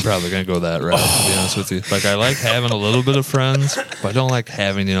 So I'm probably going to go that route, to be honest with you. Like, I like having a little bit of friends, but I don't like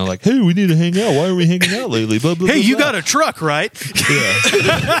having, like, hey, we need to hang out. Why are we hanging out lately? Blah, blah, Hey, blah, you blah. got a truck, right?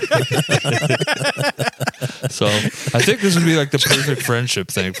 So I think this would be like the perfect friendship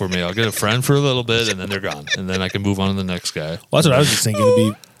thing for me. I'll get a friend for a little bit, and then they're gone. And then I can move on to the next guy. Well, that's what I was just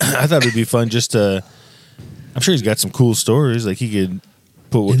thinking. I thought it'd be fun just to. I'm sure he's got some cool stories. Like he could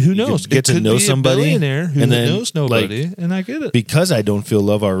put. And who knows? Get to know somebody, a billionaire who and then knows nobody, like, and I get it. because I don't feel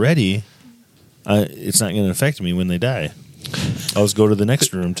love already. It's not going to affect me when they die. I'll just go to the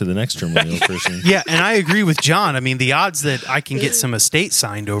next room to the next terminal person. Yeah, and I agree with John. I mean, the odds that I can get some estate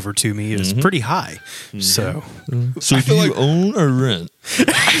signed over to me is pretty high. So do you own or rent?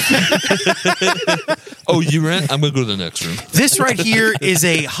 Oh, you rent? I'm going to go to the next room. this right here is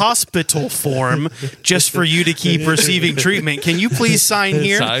a hospital form just for you to keep receiving treatment. Can you please sign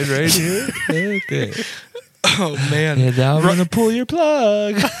here? Side right here. Okay. Oh man! And now I'm going to pull your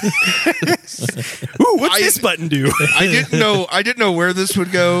plug. Ooh, what's this button do? I didn't know where this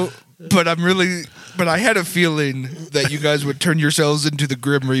would go, but I had a feeling that you guys would turn yourselves into the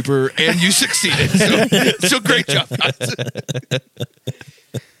Grim Reaper, and you succeeded. So great job, guys.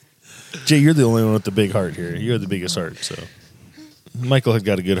 Jay, you're the only one with the big heart here. You have the biggest heart, so. Michael has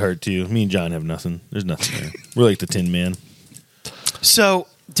got a good heart too. Me and John have nothing. There's nothing there. We're like the Tin Man. So,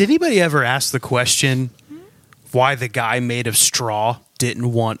 did anybody ever ask the question why the guy made of straw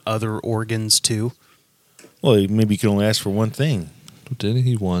didn't want other organs too? Well, maybe you can only ask for one thing. What did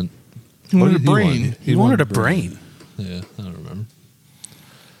he want? He wanted What did a brain. want? He wanted a brain. Yeah, I don't remember.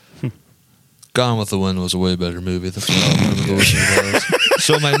 Gone with the Wind was a way better movie. That's what I remember the original was.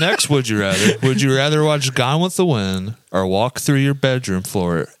 So my next would you rather? Would you rather watch Gone with the Wind or walk through your bedroom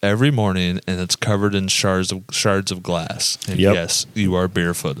floor every morning and it's covered in shards of glass? And Yep. yes, you are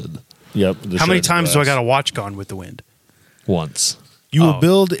barefooted. Yep. How many times do I got to watch Gone with the Wind? Once. You will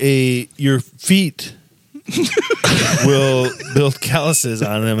build your feet will build calluses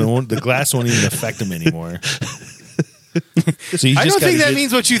on them, and the glass won't even affect them anymore. So you I just don't think that gotta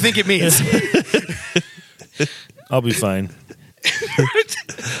means what you think it means. I'll be fine.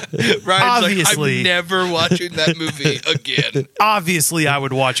 Ryan's Obviously. like, I'm never watching that movie again. Obviously, I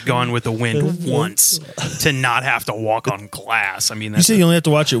would watch Gone with the Wind once to not have to walk on glass. I mean, You that's say you only have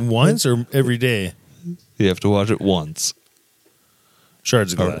to watch it once or every day? You have to watch it once.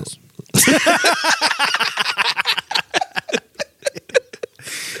 Shards of glass.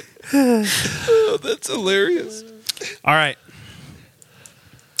 Oh, that's hilarious. all right.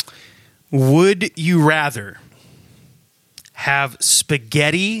 Would you rather have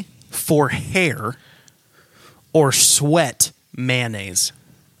spaghetti for hair or sweat mayonnaise?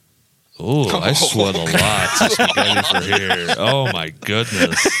 Oh, I sweat a lot. Spaghetti for hair. Oh my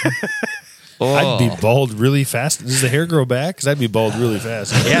goodness. Oh. I'd be bald really fast. Does the hair grow back? Because I'd be bald really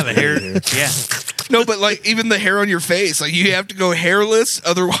fast. Yeah, the hair. Yeah. No, but like even the hair on your face, like you have to go hairless,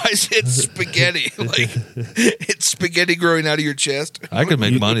 otherwise it's spaghetti. Like it's spaghetti growing out of your chest. I could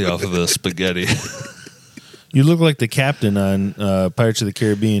make money off of this spaghetti. You look like the captain on Pirates of the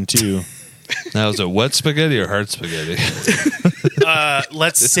Caribbean 2. Now, is it wet spaghetti or hard spaghetti?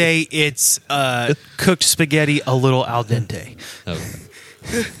 Let's say it's cooked spaghetti a little al dente.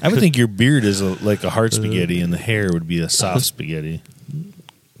 Okay. I would think your beard is like a hard spaghetti, and the hair would be a soft spaghetti.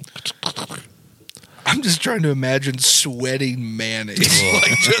 I'm just trying to imagine sweating mayonnaise.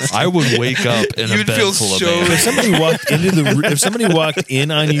 Like just, I would wake up in a You'd bed feel full of so- If mayonnaise. somebody walked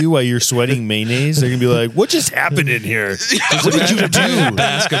in on you while you're sweating mayonnaise, they're gonna be like, "What just happened in here? What did you do?"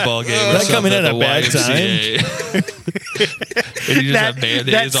 Basketball game. Or That coming something at a bad YMCA. And you just have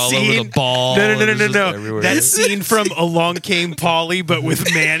mayonnaise all over the ball. No. and it's just everywhere. That scene from Along Came Polly, but with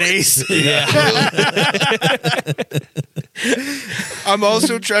mayonnaise. I'm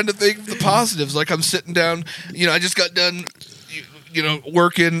also trying to think of the positives. Like I'm sitting down, I just got done,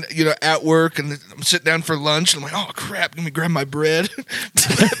 working, at work, and I'm sitting down for lunch, and I'm like, oh crap, let me grab my bread, put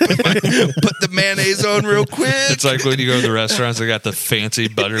the mayonnaise on real quick. It's like when you go to the restaurants, they got the fancy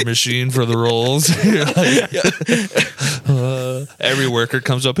butter machine for the rolls. You're like, every worker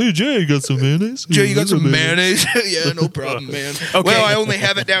comes up, hey, Jay, you got some mayonnaise? Jay, you got some mayonnaise? Yeah, no problem, man. Okay. Well, I only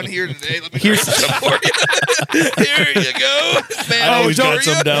have it down here today. Let me grab some for you. Here you go. Man, I always got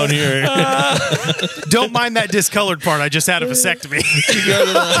some down here. Don't mind that discolored part. I just had a vasectomy.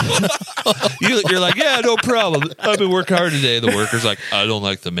 You're like, yeah, no problem. I've been working hard today. The worker's like, I don't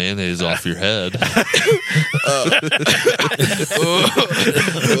like the mayonnaise off your head.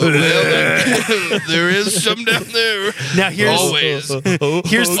 There is some down there. Now here's Always.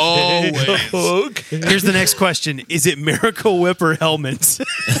 here's Always. here's the next question: is it Miracle Whip or Hellman's?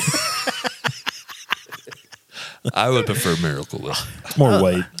 I would prefer Miracle Whip. It's more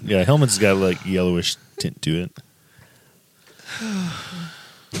white. Yeah, Hellman's got like yellowish tint to it.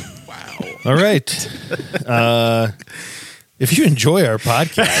 Wow. All right. If you enjoy our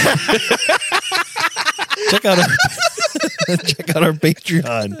podcast, check out our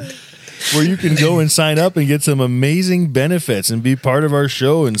Patreon, where you can go and sign up and get some amazing benefits and be part of our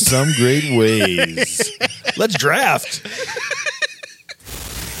show in some great ways. Let's draft.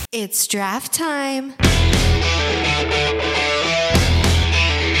 It's draft time.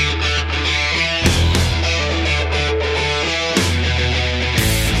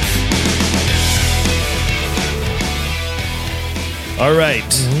 All right,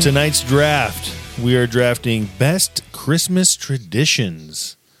 tonight's draft, we are drafting Best Christmas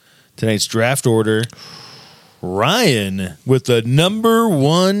Traditions. Tonight's draft order, Ryan with the number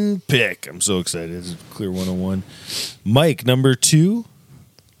 1 pick. I'm so excited. It's a clear 101. Mike, number 2.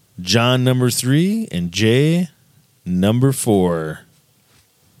 John, number 3. And Jay, number 4.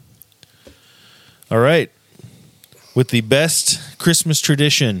 All right. With the Best Christmas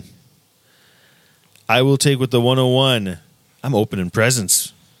Tradition, I will take with the 101. I'm opening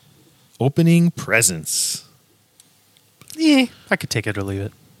presents. Opening presents. Yeah, I could take it or leave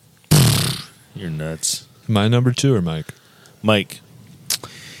it. You're nuts. My number 2 or Mike? Mike.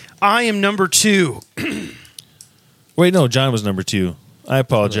 I am number 2. Wait, no, John was number 2. I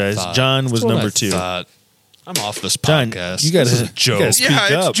apologize. Thought. John was That's what number I 2. thought. I'm off this John, podcast. you gotta- This is a you joke. gotta speak Yeah,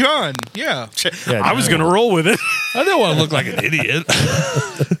 it's up. John. Yeah. Yeah, I was John. going to roll with it. I don't want to look like an idiot.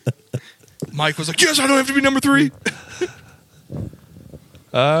 Mike was like, yes, I don't have to be number 3.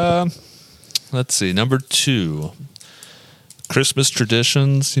 Let's see. Number 2. Christmas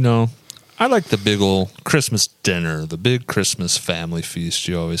traditions. You know, I like the big old Christmas dinner, the big Christmas family feast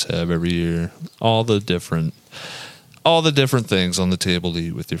you always have every year. All the different things on the table to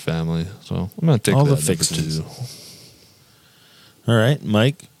eat with your family. So I'm going to take All that the fixings. number 2. All right,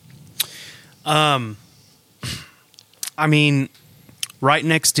 Mike. I mean, right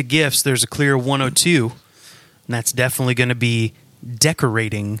next to gifts, there's a clear 102, and that's definitely going to be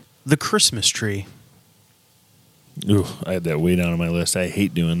decorating the Christmas tree. Ooh, I had that way down on my list. I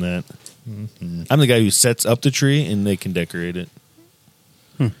hate doing that. I'm the guy who sets up the tree and they can decorate it.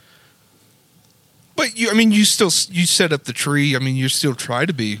 But you set up the tree. I mean, you still try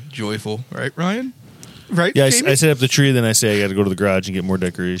to be joyful, right, Ryan? Right? Yeah, Jamie? I set up the tree, then I say I got to go to the garage and get more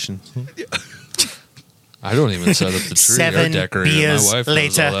decorations. I don't even set up the tree 7 or decorate it. beers My wife does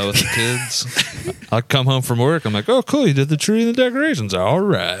later. all that with the kids. I come home from work. I'm like, oh, cool. You did the tree and the decorations. All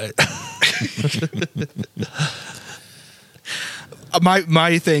right.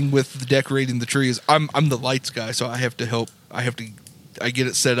 My thing with decorating the tree is I'm the lights guy, so I have to help. I get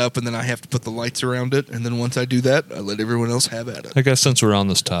it set up, and then I have to put the lights around it. And then once I do that, I let everyone else have at it. I guess since we're on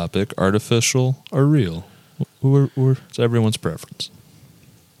this topic, artificial or real? It's everyone's preference.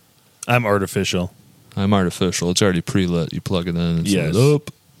 I'm artificial. I'm artificial. It's already pre-lit. You plug it in and Yes. set it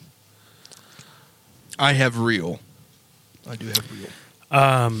up. I have real. I do have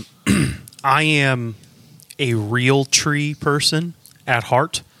real. I am a real tree person at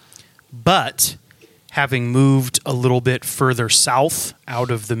heart, but having moved a little bit further south out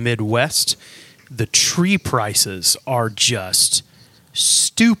of the Midwest, the tree prices are just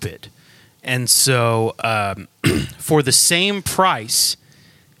stupid. And so for the same price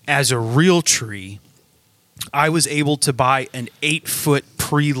as a real tree, I was able to buy an 8-foot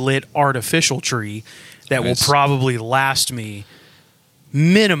pre-lit artificial tree that Nice. will probably last me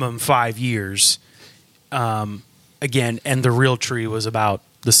minimum 5 years. Again, and the real tree was about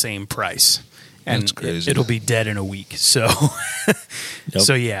the same price. And That's crazy. it'll be dead in a week. So, Yep.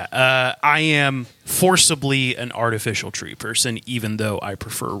 so yeah, I am forcibly an artificial tree person, even though I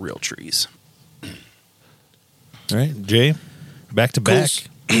prefer real trees. All right, Jay, back to back.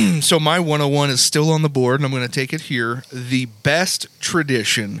 So my 101 is still on the board, and I'm going to take it here. The best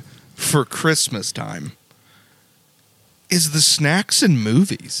tradition for Christmas time is the snacks and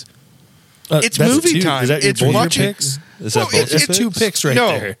movies. It's that's movie 2. time. Is that your It's both your watching- picks? Is that Well, both it's- your It's 2 picks right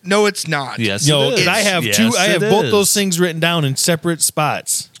there. No, it's not. Yes, No, it is. I have Yes, two. I have it both is. those things written down in separate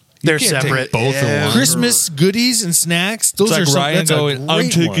spots. They're can't take separate. both in Yeah. one. Christmas goodies and snacks. Those It's are like some, Ryan that's a going, I'm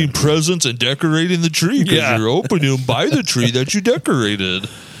great taking one. presents and decorating the tree because Yeah. you're opening them by the tree that you decorated.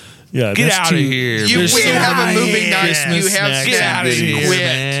 Yeah, Get that's out 2. of here, You man. we have a movie night. Christmas You have snacks. Get out of snacks. here, Quit.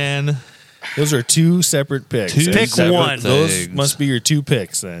 man. Those are 2 separate picks. Two Pick separate one. Those things. must be your 2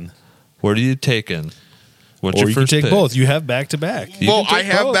 picks then. What are you taking? What's Or your you can first take pick? both. You have back to back. You Well, can I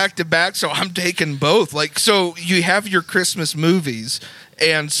take have both. back to back, so I'm taking both. Like, so you have your Christmas movies,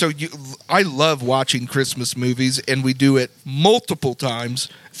 And so I love watching Christmas movies, and we do it multiple times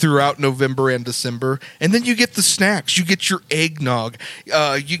throughout November and December. And then you get the snacks. You get your eggnog.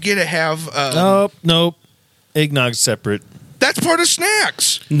 You get to have... Nope. Eggnog's separate. That's part of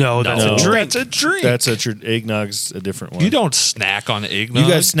snacks. No, that's a drink. That's a drink. Eggnog's a different one. You don't snack on eggnog. You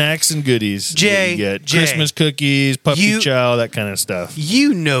got snacks and goodies. Jay, You get Jay. Christmas cookies, puppy chow, that kind of stuff.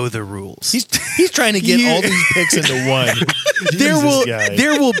 You know the rules. He's trying to get all these picks into one.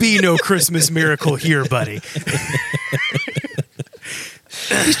 There will be no Christmas miracle here, buddy.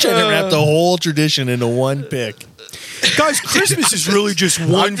 He's trying to wrap the whole tradition into one pick. Guys, Christmas is really just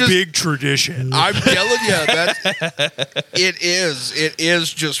one big tradition. I'm telling you, it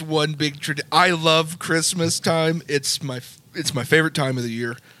is just one big tradition. I love Christmas time. It's my favorite time of the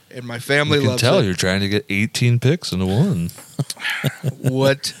year, and my family loves it. I can tell you're trying to get 18 picks into one.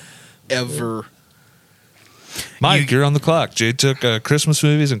 Whatever. Mike, you're on the clock. Jay took Christmas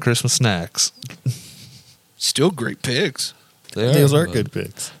movies and Christmas snacks. Still great picks. Those are good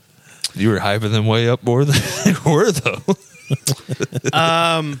picks. You were hyping them way up more than they were, though.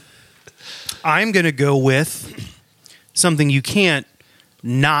 I'm going to go with something you can't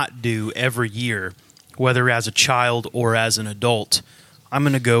not do every year, whether as a child or as an adult. I'm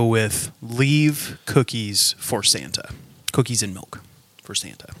going to go with leave cookies for Santa. Cookies and milk for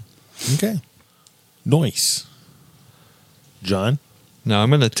Santa. Okay. Nice. John? Now I'm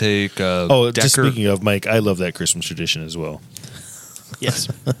going to take. Just speaking of Mike, I love that Christmas tradition as well. Yes.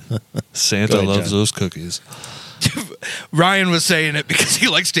 Santa Go ahead, loves John. those cookies. Ryan was saying it because he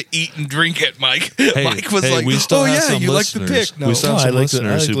likes to eat and drink it, Mike. Mike was like, we still oh, have yeah, some you like the listeners. pick. No. We still have some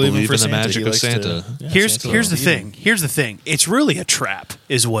listeners who leave him believe for in the Santa. magic He of likes to- Santa. yeah, Here's Santa the will eat thing. him. Here's the thing. It's really a trap,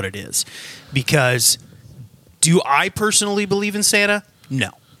 is what it is. Because do I personally believe in Santa?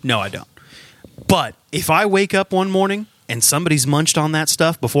 No, I don't. But if I wake up one morning and somebody's munched on that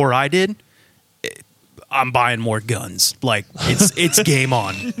stuff before I did, I'm buying more guns. Like it's game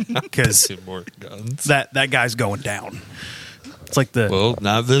on because More guns. that guy's going down. It's like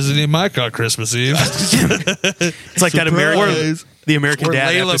Not visiting Mike on Christmas Eve. it's like that American Where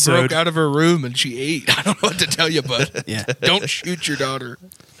Dad Layla episode. broke out of her room and she ate. I don't know what to tell you, bud. Yeah. Don't shoot your daughter.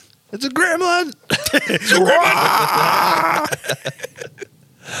 It's a gremlin.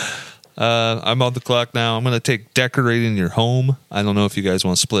 I'm on the clock now. I'm going to take decorating your home. I don't know if you guys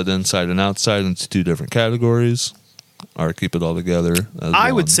want to split inside and outside into two different categories or keep it all together. As I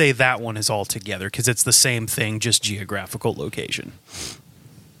one. would say that one is all together because it's the same thing, just geographical location.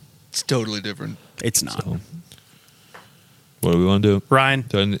 It's totally different. It's not. So, what do we want to do? Ryan,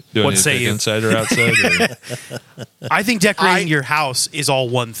 Do I need what to say take you? inside or outside? Or? I think decorating your house is all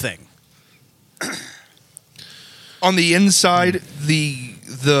one thing. On the inside,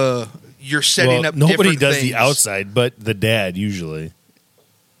 you're setting up nobody different does things. the outside, but the dad usually.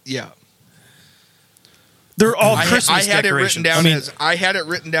 Yeah. They're all Christmas I had it decorations. written down I had it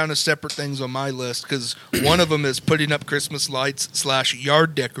written down as separate things on my list because one of them is putting up Christmas lights /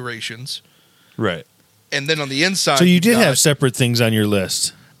 yard decorations, Right. and then on the inside. So you did got- have separate things on your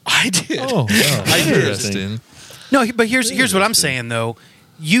list. I did. Oh, interesting. No, but here's what I'm saying though.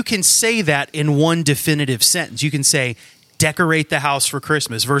 You can say that in one definitive sentence. You can say decorate the house for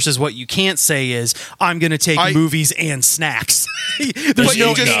Christmas versus what you can't say is I'm going to take movies and snacks. There's But no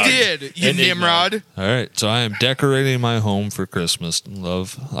you just eggnog. did, you And Nimrod. All right, so I am decorating my home for Christmas.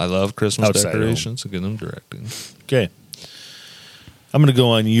 I love Christmas Outside decorations. Again, I'm directing. Okay. I'm going to go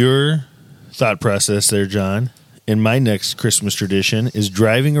on your thought process there, John. And my next Christmas tradition is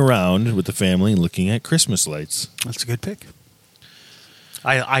driving around with the family and looking at Christmas lights. That's a good pick.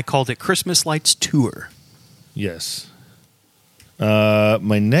 I called it Christmas Lights Tour. Yes.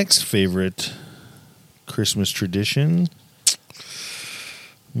 My next favorite Christmas tradition.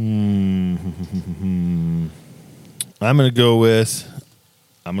 I'm going to go with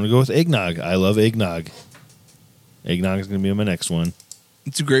eggnog. I love eggnog. Eggnog is going to be my next one.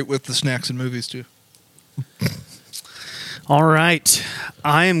 It's great with the snacks and movies too. All right.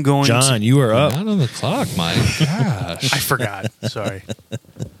 I am going John, you are up. Not on the clock, Mike. Gosh. I forgot. Sorry.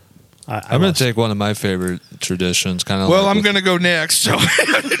 I'm going to take one of my favorite traditions. Kind of. Well, I'm going to go next. So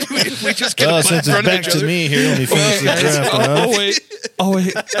we just get Well, to put since in it's front of back each to other. me here, let me finish the draft off. Oh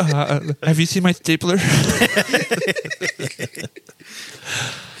wait. Have you seen my stapler?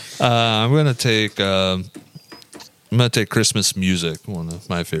 I'm going to take Christmas music. One of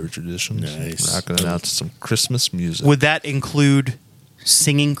my favorite traditions. Nice. Rocking it out to some Christmas music. Would that include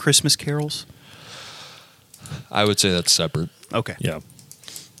singing Christmas carols? I would say that's separate Okay. Yeah.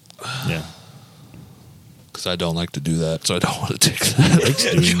 Yeah. because I don't like to do that, so I don't want to take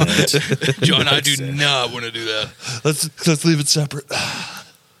that. John, I do not want to do that. Let's leave it separate.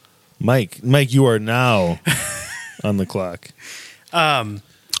 Mike, you are now on the clock. I'm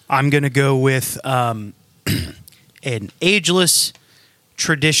going to go with an ageless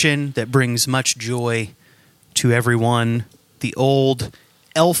tradition that brings much joy to everyone. The old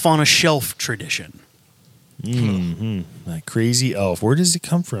elf on a shelf tradition. That crazy elf. Where does he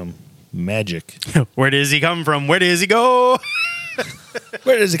come from? Magic. Where does he come from? Where does he go?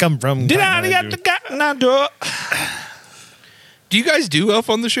 Where does he come from? Do you guys do Elf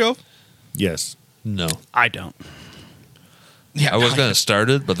on the Shelf? Yes. No. I don't. Yeah, I was going to start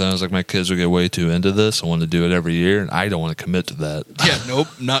it, but then I was like, my kids would get way too into this. I want to do it every year, and I don't want to commit to that. Yeah, nope,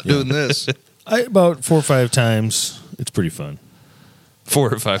 not doing this. About 4 or 5 times. It's pretty fun.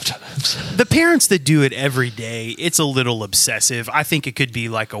 4 or 5 times. The parents that do it every day, it's a little obsessive. I think it could be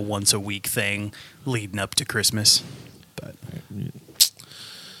like a once a week thing leading up to Christmas. But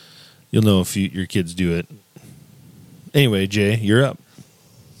you'll know if your kids do it. Anyway, Jay, you're up.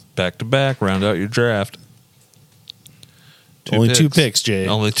 Back to back, round out your draft. Only 2 picks, Jay.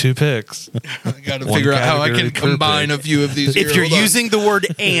 Only 2 picks. I got to figure out how I can category per combine pick. a few of these. if here. you're Hold on. using the word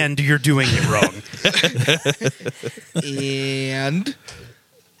 "and," you're doing it wrong. And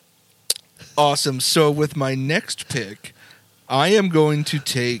awesome. So with my next pick, I am going to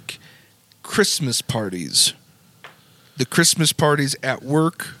take Christmas parties. The Christmas parties at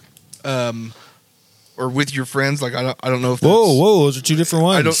work, or with your friends. Like I don't know if that's, Whoa, those are 2 different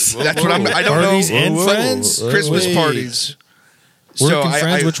ones. I don't. That's what I'm. I don't Parties know. and friends? Christmas Wait. parties. Work So and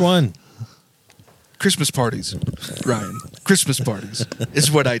friends, which one? Christmas parties, Ryan. Christmas parties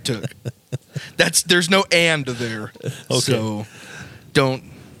is what I took. There's no and there. Okay. So don't.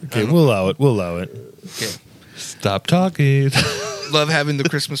 Okay, we'll allow it. Okay. Stop talking. Love having the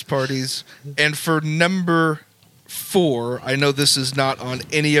Christmas parties. And for number 4, I know this is not on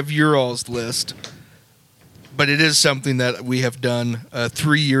any of your all's list, but it is something that we have done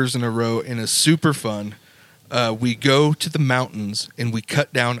 3 years in a row and is super fun. We go to the mountains and we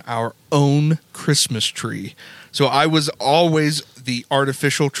cut down our own Christmas tree. So I was always the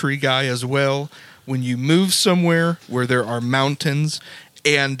artificial tree guy as well. When you move somewhere where there are mountains,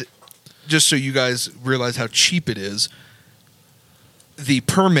 and just so you guys realize how cheap it is, the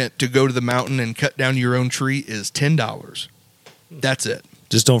permit to go to the mountain and cut down your own tree is $10. That's it.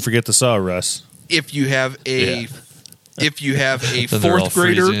 Just don't forget the saw, Russ. If you have a Then they're all fourth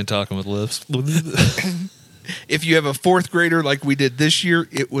grader, freezing and talking with lifts. if you have a 4th grader like we did this year,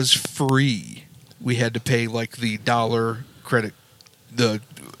 it was free. We had to pay like the dollar credit, the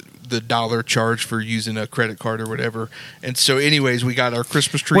dollar charge for using a credit card or whatever. And so, anyways, we got our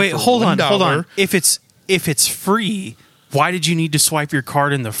Christmas tree. Wait, for hold on. $1. If it's free, why did you need to swipe your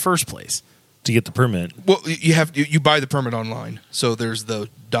card in the first place? To get the permit. Well, you buy the permit online, so there's the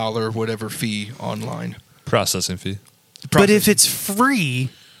dollar whatever fee online. Processing fee. But if it's free,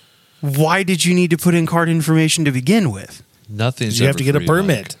 why did you need to put in card information to begin with? Nothing's You ever have to get a free,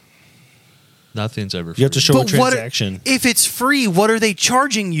 permit. Mike. Nothing's ever free. You have to show a transaction. If it's free, what are they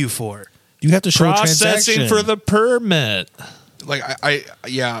charging you for? You have to show a processing transaction. for the permit. like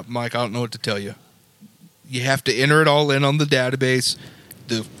yeah, Mike, I don't know what to tell you. You have to enter it all in on the database.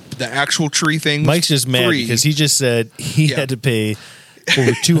 The actual tree thing. Mike's just mad free. because he just said he Yeah. had to pay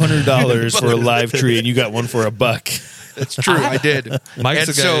over $200 for a live tree, and you got one for $1. That's true. I did. Mike's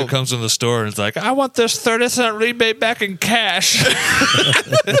And the guy who comes in the store and is like, I want this 30-cent rebate back in cash.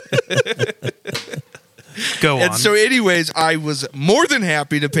 Go on. And so, anyways, I was more than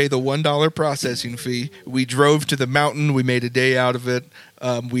happy to pay the $1 processing fee. We drove to the mountain. We made a day out of it.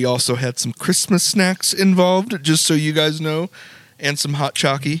 We also had some Christmas snacks involved, just so you guys know, and some hot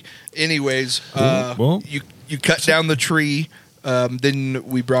chalky. Anyways, well. you cut down the tree. Then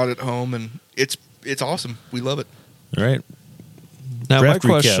we brought it home, and it's awesome. We love it. All right. Now, Draft my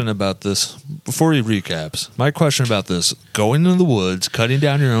question recap. about this, before he recaps, my question about this, going into the woods, cutting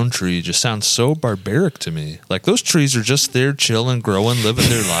down your own tree just sounds so barbaric to me. Like, those trees are just there chilling, growing, living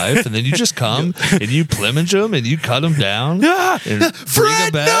their life, and then you just come and you plumage them and you cut them down and bring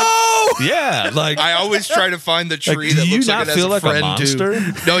them back. No! Yeah, like, I always try to find the tree do that you looks not like it has feel a like a friend monster?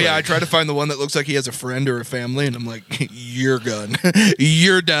 too. No, yeah, I try to find the one that looks like he has a friend or a family, and I'm like, you're done.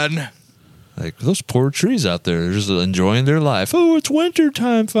 You're done. like those poor trees out there just enjoying their life. Oh, it's winter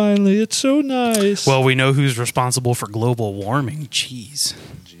time finally. It's so nice. well, we know who's responsible for global warming. Jeez.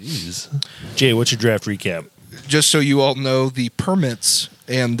 jeez. Jay, what's your draft recap? Just so you all know, the permits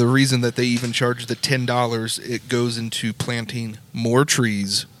and the reason that they even charge the $10, it goes into planting more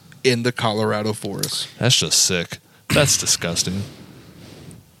trees in the Colorado forest. That's just sick. That's disgusting.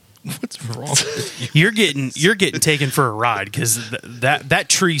 What's wrong with you? You're getting taken for a ride because that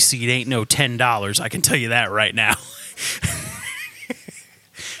tree seed ain't no $10. I can tell you that right now.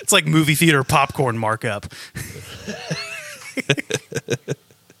 It's like movie theater popcorn markup.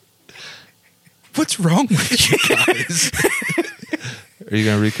 What's wrong with you guys? Are you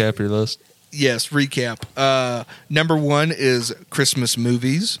going to recap your list? Yes, recap. Number 1 is Christmas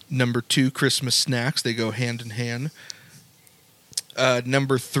movies. Number 2, Christmas snacks. They go hand in hand.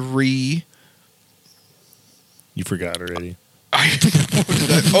 Number 3... You forgot already.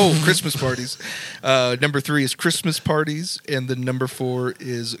 Christmas parties. Number 3 is Christmas parties. And then number 4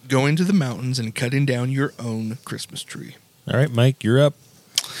 is going to the mountains and cutting down your own Christmas tree. All right, Mike, you're up.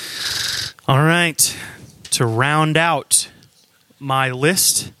 All right. To round out my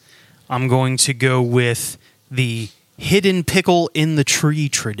list, I'm going to go with the hidden pickle in the tree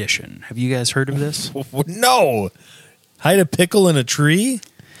tradition. Have you guys heard of this? No. Hide a pickle in a tree?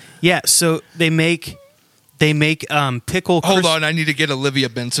 Yeah, so they make pickle. Hold on, I need to get Olivia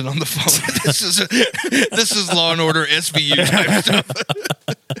Benson on the phone. This is Law and Order SVU type stuff.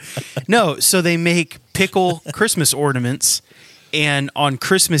 No, so they make pickle Christmas ornaments, and on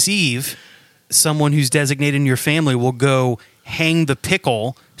Christmas Eve, someone who's designated in your family will go hang the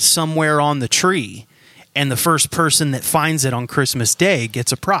pickle somewhere on the tree, and the first person that finds it on Christmas Day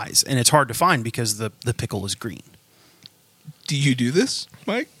gets a prize. And it's hard to find because the pickle is green. Do you do this,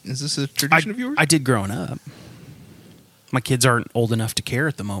 Mike? Is this a tradition of yours? I did growing up. My kids aren't old enough to care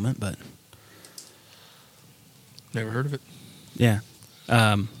at the moment, but Never heard of it. yeah.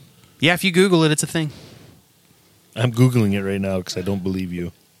 Yeah, if you Google it, it's a thing. I'm Googling it right now because I don't believe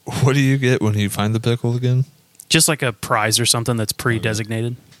you. What do you get when you find the pickle again? Just like a prize or something that's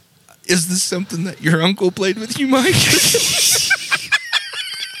pre-designated. Is this something that your uncle played with you, Mike?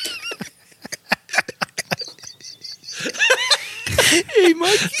 Hey,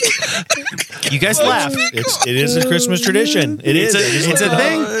 Mike. You guys laugh. It is a Christmas tradition. It's It's a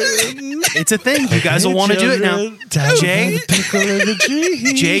thing. It's a thing. You guys will want to do it now.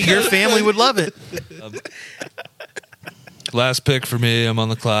 Jay, your family would love it. Last pick for me. I'm on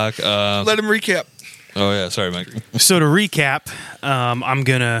the clock. Let him recap. Oh, yeah. Sorry, Mike. So to recap, I'm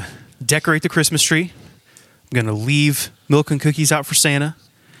going to decorate the Christmas tree. I'm going to leave milk and cookies out for Santa.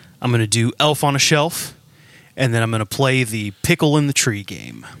 I'm going to do Elf on a Shelf. And then I'm going to play the pickle in the tree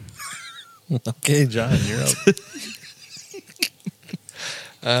game. Okay, John, you're up.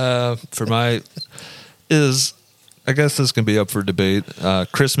 For my I guess this can be up for debate.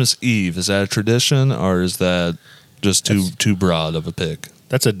 Christmas Eve, is that a tradition or is that just too broad of a pick?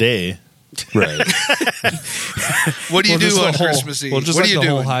 That's a day. Right. What do you do just on the whole- Christmas Eve? Well, just What like are you the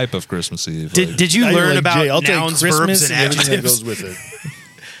whole doing? hype of Christmas Eve. Did you Now you're learn like, about Jay, I'll take nouns, Christmas verbs, and everything that adjectives? goes with it.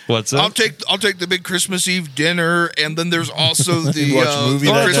 What's that? I'll take the big Christmas Eve dinner, and then there's also the watch a movie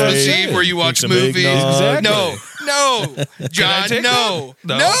that Christmas night. Eve where you Drink watch some movies. eggnog. No, John, take no.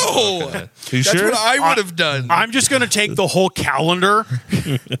 Okay. You That's sure? what I would have done. I'm just going to take the whole calendar.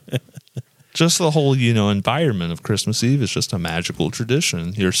 Just the whole, environment of Christmas Eve is just a magical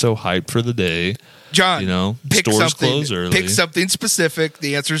tradition. You're so hyped for the day. John, pick stores something. close early. Pick something specific.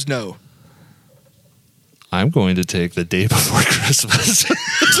 The answer is no. I'm going to take the day before Christmas.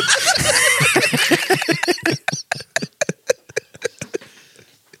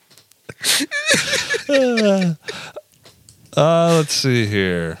 Let's see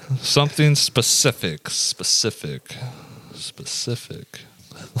here. Something specific.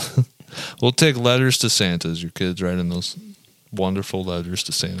 We'll take letters to Santa as your kids writing those wonderful letters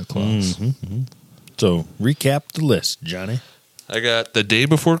to Santa Claus. So, recap the list, Johnny. I got the day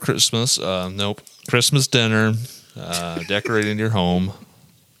before Christmas. Christmas dinner, decorating your home,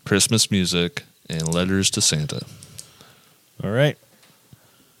 Christmas music, and letters to Santa. All right.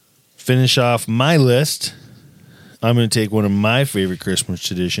 Finish off my list. I'm going to take one of my favorite Christmas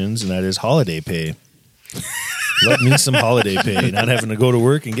traditions, and that is holiday pay. Love me some holiday pay, not having to go to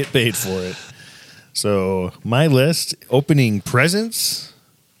work and get paid for it. So, my list, opening presents,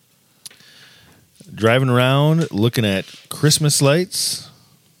 driving around, looking at Christmas lights,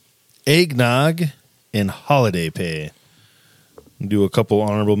 eggnog, and holiday pay. Do a couple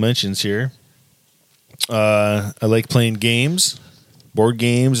honorable mentions here. I like playing games, board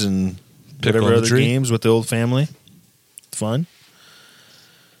games, and Pickle whatever on the other tree. games with the old family. Fun.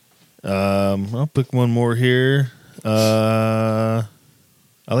 I'll pick one more here. I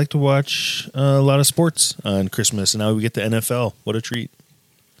like to watch a lot of sports on Christmas, and now we get the NFL. What a treat.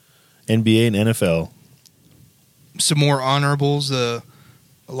 NBA and NFL. Some more honorables.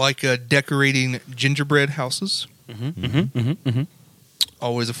 Like decorating gingerbread houses.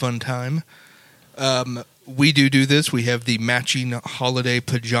 Always a fun time. We do this. We have the matching holiday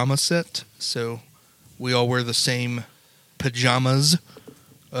pajama set. So we all wear the same pajamas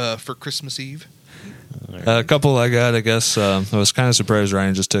for Christmas Eve. A couple I got, I guess. I was kind of surprised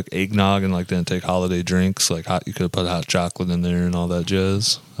Ryan just took eggnog and didn't take holiday drinks. You could have put hot chocolate in there and all that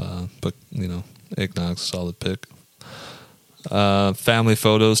jazz. But eggnog's a solid pick. Family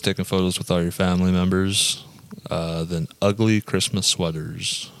photos, taking photos with all your family members. Then ugly Christmas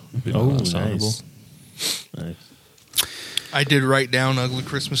sweaters. Nice. I did write down ugly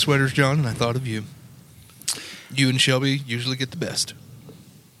Christmas sweaters, John, and I thought of you. You and Shelby usually get the best.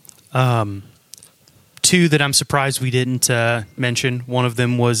 Two that I'm surprised we didn't mention. One of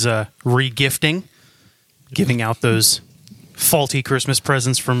them was re-gifting, giving out those faulty Christmas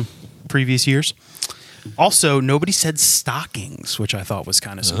presents from previous years. Also, nobody said stockings, which I thought was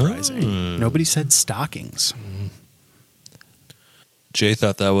kind of surprising. Nobody said stockings. Jay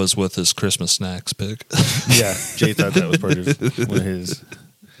thought that was with his Christmas snacks pick. Yeah, Jay thought that was part of one of his.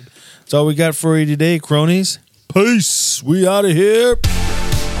 That's all we got for you today, cronies. Peace. We out of here.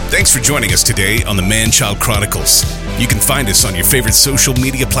 Thanks for joining us today on the Man-Child Chronicles. You can find us on your favorite social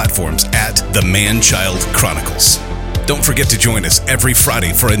media platforms at the Man-Child Chronicles. Don't forget to join us every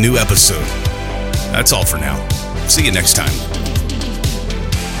Friday for a new episode. That's all for now. See you next time.